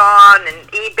Amazon and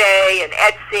eBay and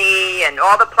Etsy and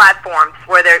all the platforms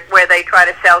where they try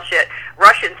to sell shit.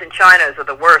 Russians and Chinas are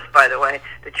the worst, by the way.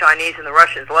 The Chinese and the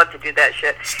Russians love to do that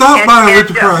shit. Stop buying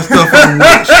Richard Pryor stuff on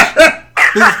Wish.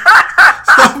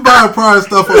 Stop buying Pryor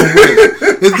stuff on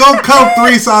Wish. It's gonna come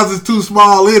 3 sizes too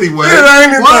small anyway.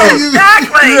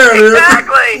 Exactly. Yeah.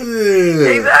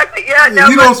 Exactly. Yeah. No,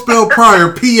 you don't spell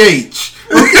Pryor PH.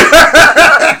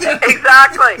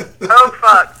 Exactly. Oh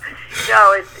fuck.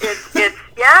 No, it's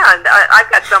and I've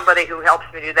got somebody who helps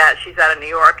me do that. She's out of New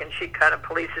York, and she kind of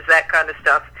polices that kind of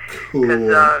stuff. Because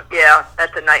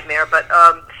that's a nightmare. But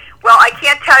well, I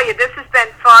can't tell you. This has been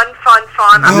fun.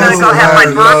 I'm gonna go have my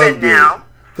bourbon now.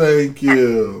 Thank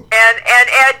you. And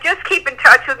Ed, just keep in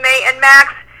touch with me, and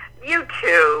Max, you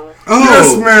too. Oh,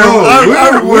 yes, ma'am.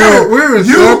 We're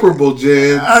inseparable,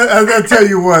 Jen. I tell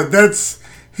you what,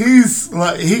 he's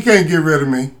like, he can't get rid of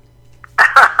me.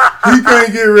 He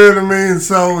can't get rid of me, and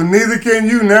so neither can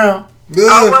you now.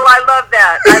 Oh, well, I love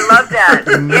that.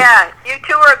 Yeah, you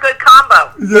two are a good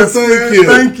combo. Yes,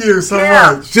 thank you so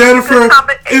much. Jennifer,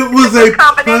 it was a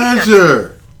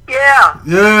pleasure. Yeah.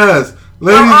 Yes.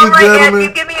 Ladies and gentlemen. Ed,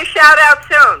 you give me a shout out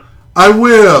soon. I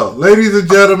will. Ladies and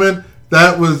gentlemen,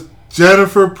 that was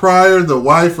Jennifer Pryor, the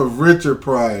wife of Richard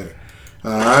Pryor.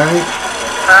 All right?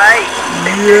 All right.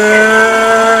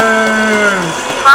 Yes.